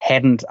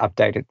hadn't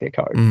updated their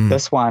code.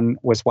 This one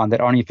was one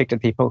that only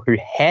affected people who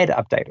had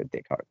updated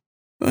their code.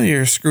 Well,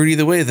 you're screwed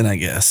either way then, I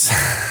guess.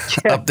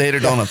 Yeah. Update or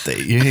don't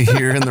update.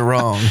 You're in the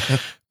wrong.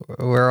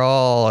 We're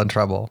all in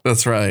trouble.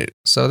 That's right.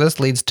 So this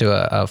leads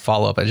to a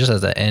follow-up, just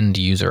as an end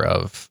user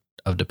of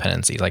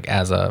dependencies. Like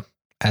as a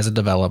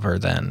developer,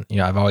 then,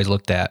 I've always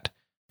looked at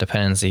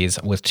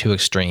dependencies with two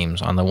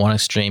extremes. On the one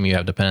extreme, you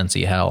have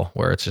dependency hell,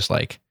 where it's just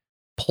like,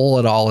 pull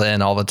it all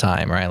in all the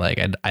time, right? Like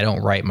I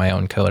don't write my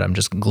own code. I'm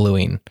just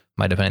gluing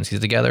my dependencies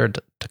together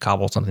to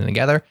cobble something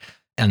together.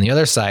 And the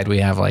other side, we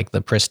have like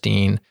the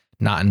pristine,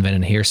 not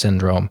invented here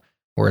syndrome,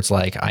 where it's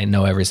like, I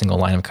know every single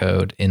line of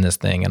code in this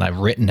thing, and I've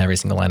written every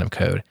single line of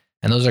code.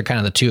 And those are kind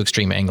of the two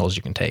extreme angles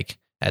you can take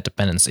at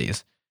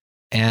dependencies.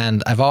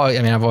 And I've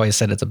always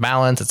said it's a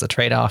balance, it's a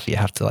trade-off. You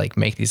have to like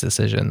make these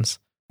decisions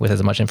with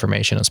as much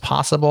information as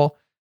possible.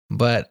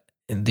 But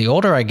the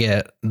older I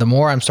get, the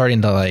more I'm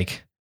starting to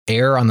like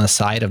err on the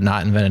side of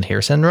not invented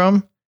here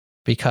syndrome,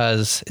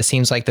 because it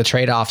seems like the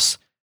trade-offs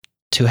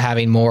to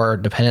having more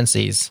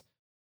dependencies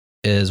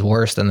is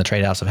worse than the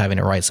trade-offs of having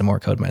to write some more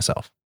code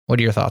myself. What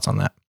are your thoughts on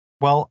that?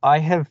 Well, I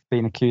have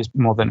been accused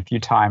more than a few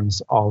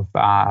times of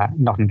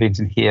not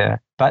inventing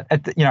here, but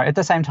at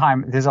the same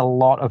time, there's a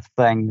lot of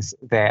things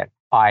that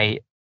I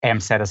am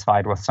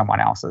satisfied with someone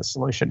else's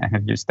solution and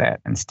have used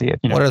that instead.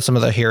 What are some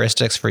of the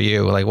heuristics for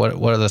you? Like, what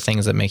are the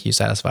things that make you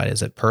satisfied?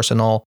 Is it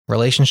personal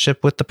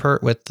relationship with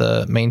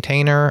the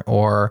maintainer,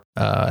 or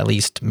at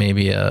least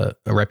maybe a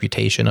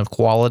reputation of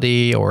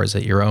quality, or is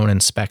it your own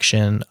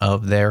inspection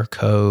of their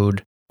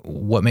code?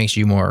 What makes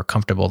you more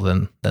comfortable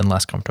than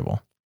less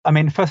comfortable? I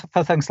mean, for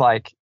things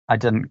like I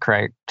didn't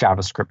create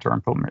JavaScript or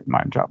implement my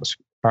own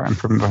JavaScript. Or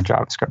improve my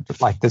JavaScript.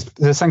 Like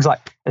there's things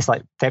like, it's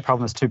like that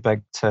problem is too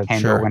big to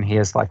handle when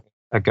here's like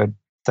a good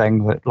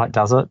thing that like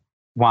does it.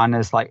 One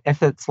is like,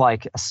 if it's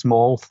like a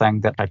small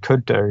thing that I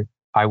could do,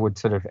 I would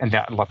sort of, and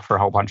look for a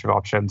whole bunch of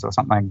options or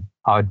something.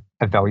 I would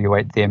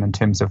evaluate them in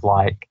terms of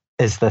like,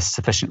 is this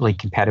sufficiently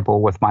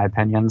compatible with my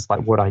opinions?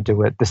 Like, would I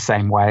do it the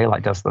same way?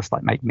 Like, does this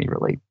like make me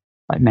really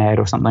like mad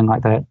or something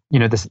like that?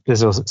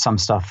 There's also some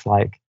stuff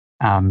like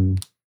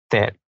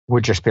that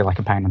would just be like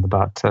a pain in the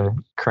butt to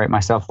create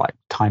myself, like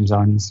time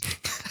zones.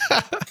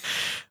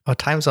 Oh,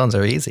 time zones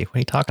are easy. What are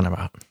you talking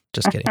about?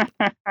 Just kidding.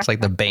 It's like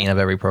the bane of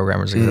every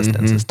programmer's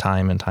existence is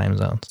time and time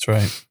zones. That's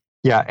right.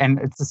 Yeah, and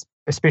it's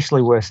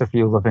especially worse if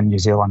you live in New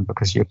Zealand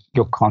because you're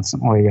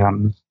constantly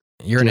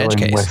you're an edge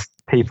case with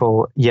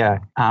people. Yeah,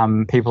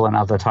 people in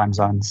other time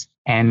zones.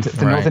 And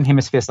the Northern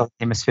Hemisphere, Southern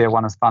Hemisphere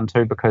one is fun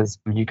too because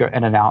you go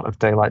in and out of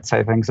daylight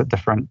savings at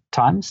different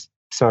times.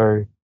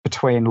 So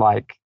between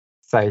like,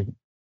 say,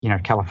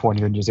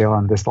 California and New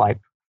Zealand, there's like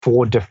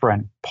 4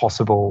 different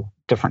possible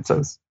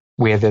differences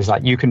where there's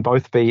like, you can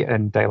both be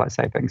in daylight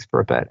savings for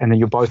a bit and then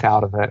you're both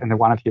out of it and then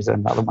one of you's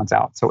in, the other one's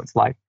out. So it's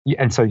like,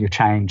 and so you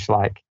change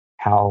like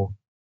how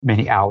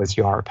many hours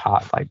you are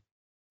apart, like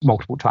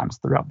multiple times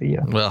throughout the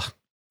year. Well,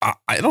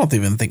 I don't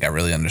even think I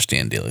really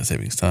understand daylight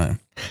savings time.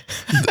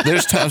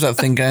 There's times I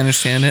think I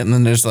understand it. And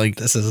then there's like,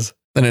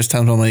 then there's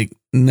times I'm like,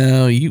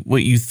 no,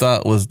 what you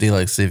thought was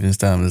daylight savings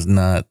time is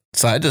not.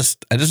 So I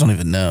just don't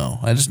even know.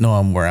 I just know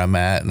I'm where I'm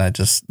at, and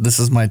this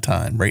is my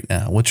time right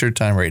now. What's your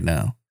time right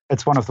now?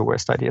 It's one of the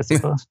worst ideas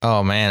ever.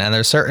 Oh man, and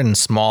there's certain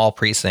small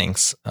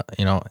precincts,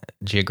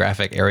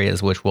 geographic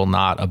areas which will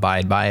not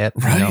abide by it,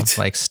 right?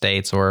 Like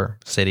states or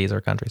cities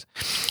or countries.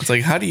 It's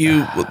like, how do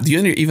you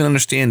even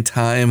understand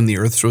time and the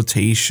Earth's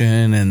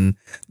rotation and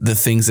the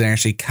things that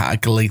actually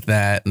calculate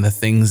that and the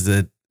things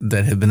that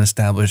have been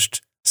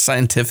established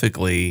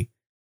scientifically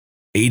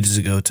ages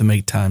ago to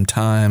make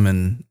time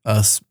and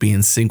us be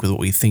in sync with what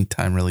we think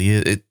time really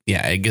is.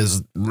 It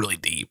gets really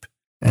deep.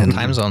 And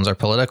time zones are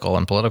political,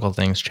 and political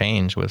things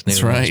change with new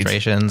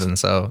administrations, and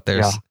so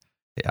there's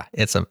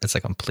it's a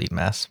complete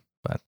mess.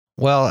 But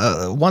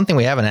one thing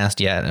we haven't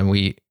asked yet, and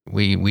we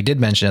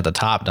did mention at the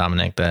top,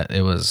 Dominic, that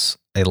it was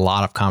a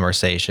lot of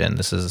conversation.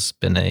 This has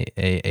been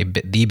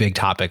the big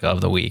topic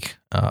of the week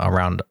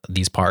around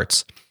these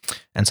parts,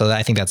 and so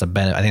I think that's a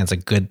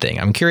good thing.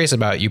 I'm curious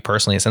about you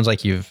personally. It seems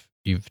like you've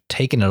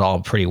taken it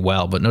all pretty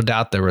well, but no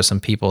doubt there were some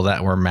people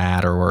that were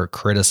mad or were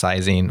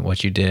criticizing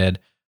what you did.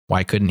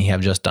 Why couldn't he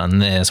have just done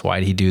this? Why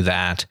did he do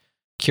that?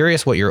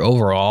 Curious what your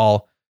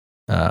overall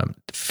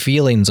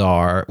feelings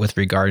are with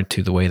regard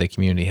to the way the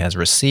community has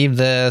received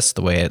this,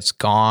 the way it's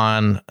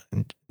gone.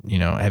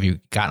 Have you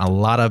gotten a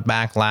lot of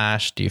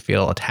backlash? Do you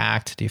feel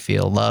attacked? Do you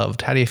feel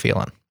loved? How do you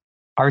feeling?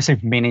 I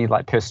received many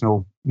like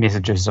personal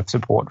messages of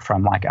support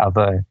from like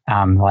other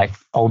like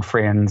old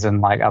friends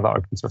and like other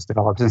open source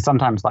developers, and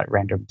sometimes like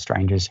random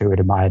strangers who had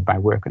admired my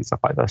work and stuff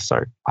like this.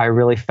 So I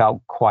really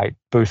felt quite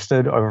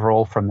boosted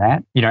overall from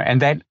that,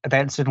 and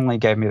that certainly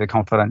gave me the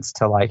confidence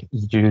to like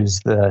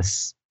use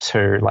this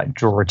to like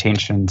draw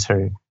attention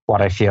to what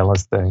I feel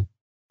is the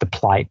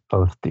plight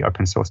of the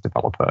open source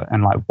developer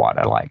and like what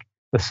are like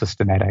the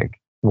systematic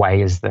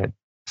ways that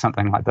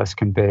something like this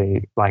can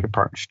be like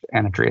approached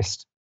and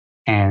addressed.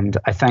 And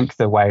I think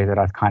the way that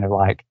I've kind of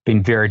like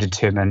been very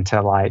determined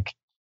to like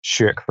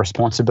shirk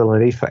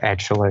responsibility for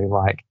actually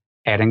like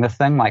adding the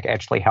thing, like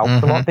actually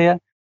helped a lot there,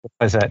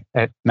 because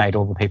it made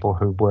all the people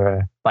who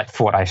were like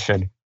thought I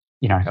should,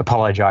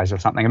 apologize or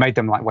something. It made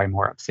them like way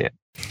more upset.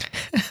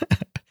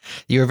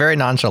 You were very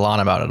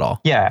nonchalant about it all.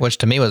 Yeah. Which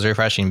to me was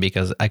refreshing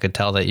because I could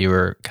tell that you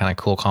were kind of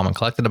cool, calm, and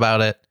collected about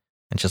it.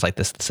 And just like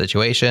this is the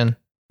situation,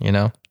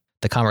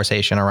 the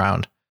conversation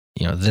around,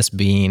 this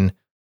being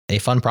a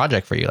fun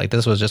project for you. Like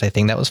this was just a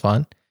thing that was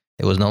fun.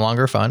 It was no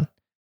longer fun.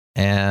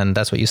 And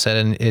that's what you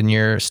said in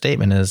your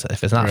statement is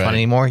if it's not fun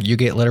anymore, you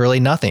get literally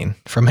nothing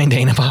from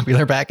maintaining a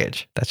popular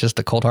package. That's just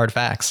the cold hard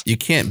facts. You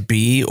can't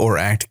be or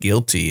act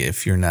guilty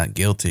if you're not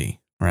guilty,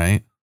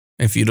 right?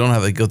 If you don't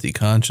have a guilty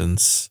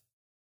conscience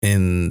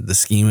in the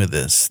scheme of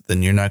this,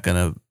 then you're not going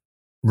to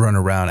run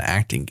around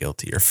acting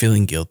guilty or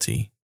feeling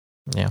guilty.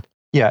 Yeah.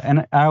 Yeah,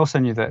 and I also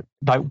knew that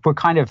like we're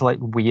kind of like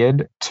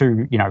weird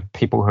to,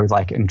 people who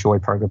like enjoy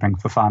programming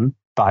for fun,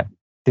 but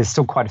there's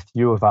still quite a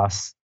few of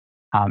us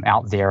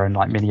out there, and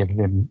like many of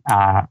them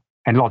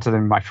and lots of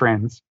them are my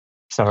friends.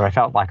 So I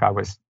felt like I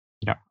was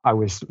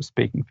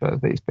speaking for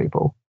these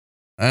people.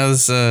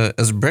 As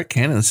Brett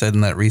Cannon said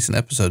in that recent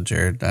episode,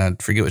 Jerod, I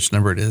forget which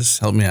number it is.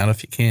 Help me out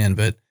if you can,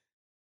 but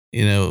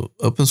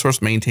open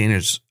source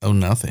maintainers own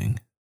nothing.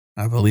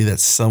 I believe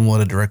that's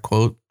somewhat a direct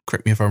quote.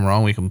 Correct me if I'm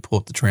wrong. We can pull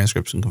up the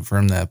transcripts and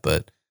confirm that,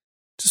 but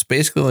just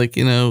basically like,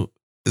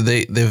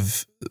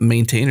 they've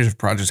maintainers of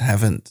projects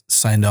haven't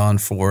signed on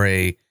for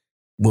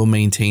we'll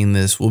maintain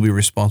this, we'll be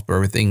responsible for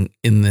everything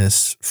in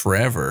this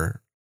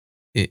forever.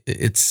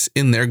 It's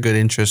in their good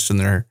interest and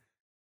their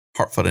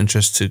heartfelt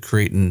interest to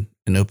create an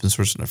open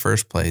source in the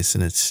first place,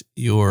 and it's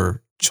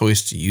your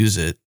choice to use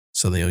it,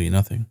 so they owe you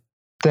nothing.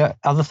 The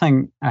other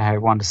thing I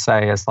want to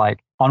say is,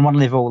 like, on one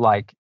level,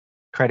 like,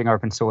 creating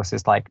open source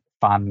is like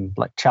fun,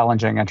 like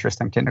challenging,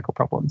 interesting technical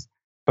problems,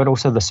 but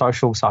also the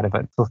social side of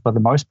it. For the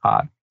most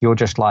part, you're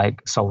just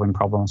like solving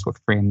problems with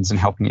friends and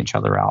helping each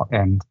other out,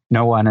 and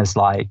no one is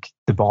like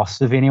the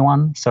boss of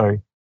anyone. So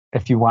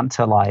if you want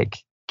to like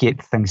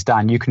get things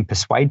done, you can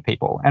persuade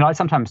people. And like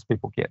sometimes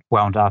people get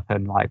wound up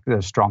in like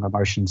the strong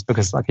emotions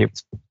because like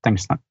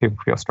things people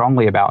feel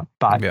strongly about.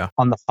 But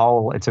on the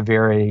whole, it's a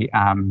very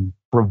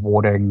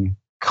rewarding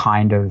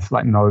kind of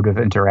like mode of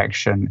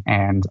interaction.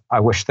 And I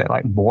wish that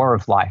like more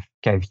of life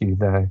gave you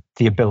the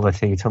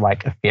ability to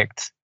like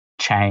affect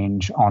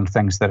change on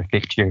things that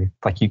affect you,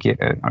 like you get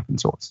in open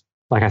source.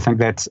 Like I think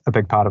that's a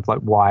big part of like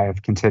why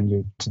I've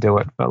continued to do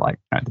it for like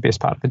the best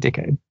part of a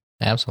decade.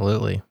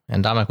 Absolutely.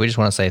 And Dominic, we just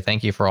want to say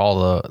thank you for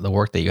all the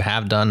work that you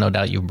have done. No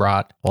doubt you've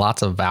brought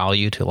lots of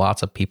value to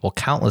lots of people,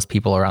 countless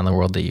people around the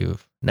world that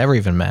you've never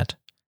even met.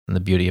 And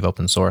the beauty of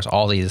open source,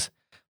 all these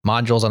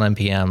modules on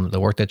NPM, the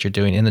work that you're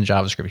doing in the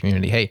JavaScript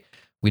community. Hey,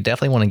 we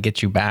definitely want to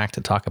get you back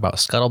to talk about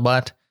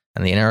Scuttlebutt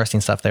and the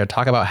interesting stuff there.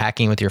 Talk about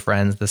hacking with your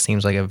friends. This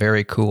seems like a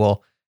very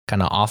cool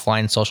kind of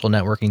offline social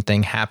networking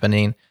thing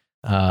happening,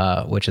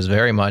 which is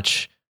very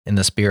much in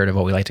the spirit of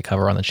what we like to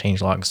cover on the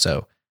Changelog.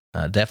 So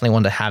definitely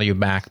wanted to have you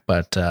back,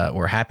 but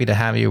we're happy to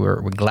have you.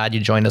 We're glad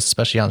you joined us,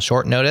 especially on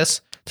short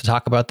notice, to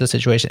talk about this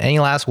situation. Any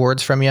last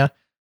words from you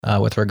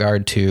with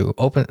regard to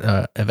open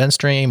event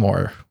stream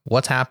or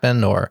what's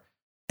happened or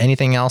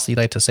anything else you'd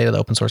like to say to the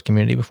open source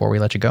community before we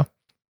let you go?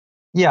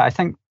 Yeah, I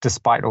think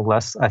despite all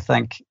this, I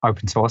think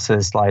open source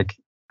is like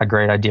a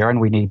great idea and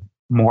we need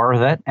more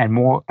of it and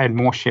more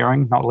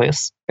sharing, not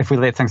less. If we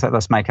let things like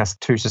this make us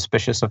too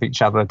suspicious of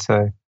each other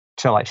to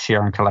like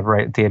share and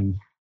collaborate, then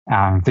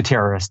the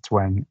terrorists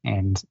win,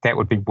 and that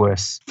would be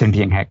worse than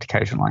being hacked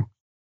occasionally.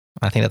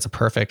 I think that's a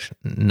perfect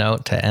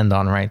note to end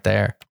on right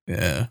there.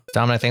 Yeah.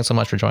 Dominic, thanks so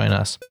much for joining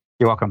us.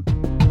 You're welcome.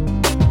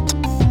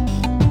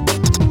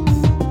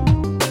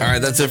 All right,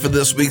 that's it for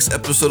this week's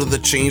episode of the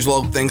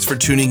Changelog. Thanks for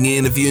tuning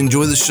in. If you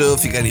enjoy the show,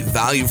 if you got any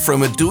value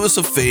from it, do us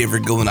a favor,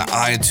 go into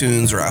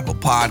iTunes or Apple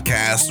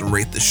Podcasts and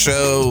rate the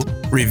show,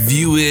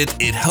 review it.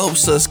 It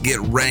helps us get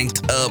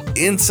ranked up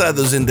inside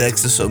those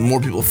indexes so more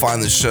people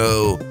find the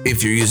show.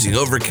 If you're using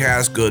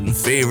Overcast, go ahead and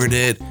favorite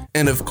it.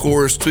 And of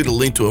course, tweet a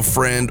link to a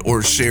friend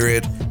or share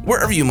it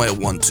wherever you might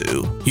want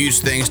to. Huge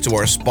thanks to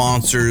our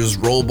sponsors,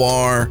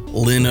 Rollbar,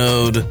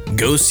 Linode,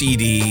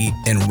 GoCD,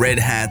 and Red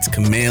Hat's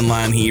Command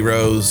Line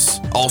Heroes.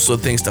 Also,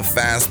 thanks to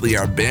Fastly,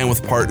 our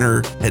bandwidth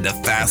partner. Head to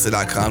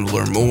fastly.com to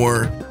learn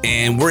more.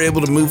 And we're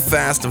able to move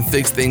fast and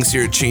fix things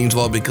here at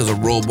Changelog because of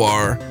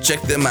Rollbar.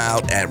 Check them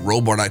out at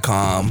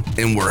rollbar.com.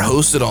 And we're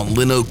hosted on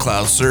Linode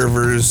Cloud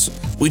servers.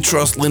 We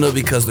trust Linode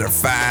because they're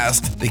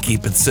fast, they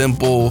keep it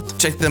simple.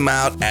 Check them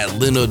out at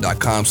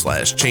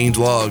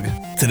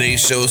linode.com/changelog. Today's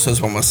show is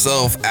hosted by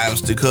myself, Adam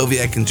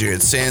Stukowiak, and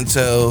Jerod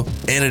Santo.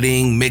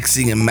 Editing,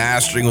 mixing, and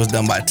mastering was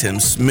done by Tim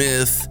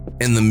Smith.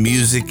 And the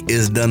music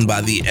is done by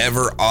the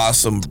ever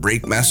awesome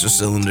Breakmaster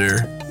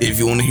Cylinder. If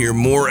you want to hear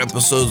more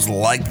episodes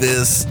like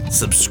this,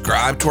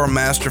 subscribe to our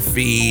master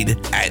feed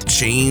at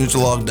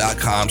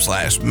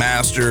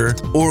changelog.com/master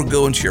or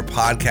go into your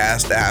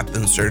podcast app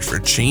and search for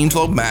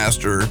Changelog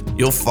Master.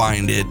 You'll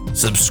find it.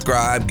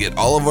 Subscribe, get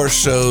all of our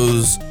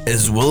shows,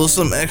 as well as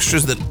some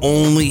extras that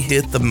only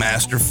hit the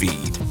master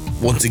feed.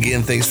 Once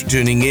again, thanks for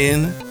tuning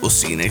in. We'll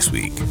see you next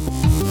week.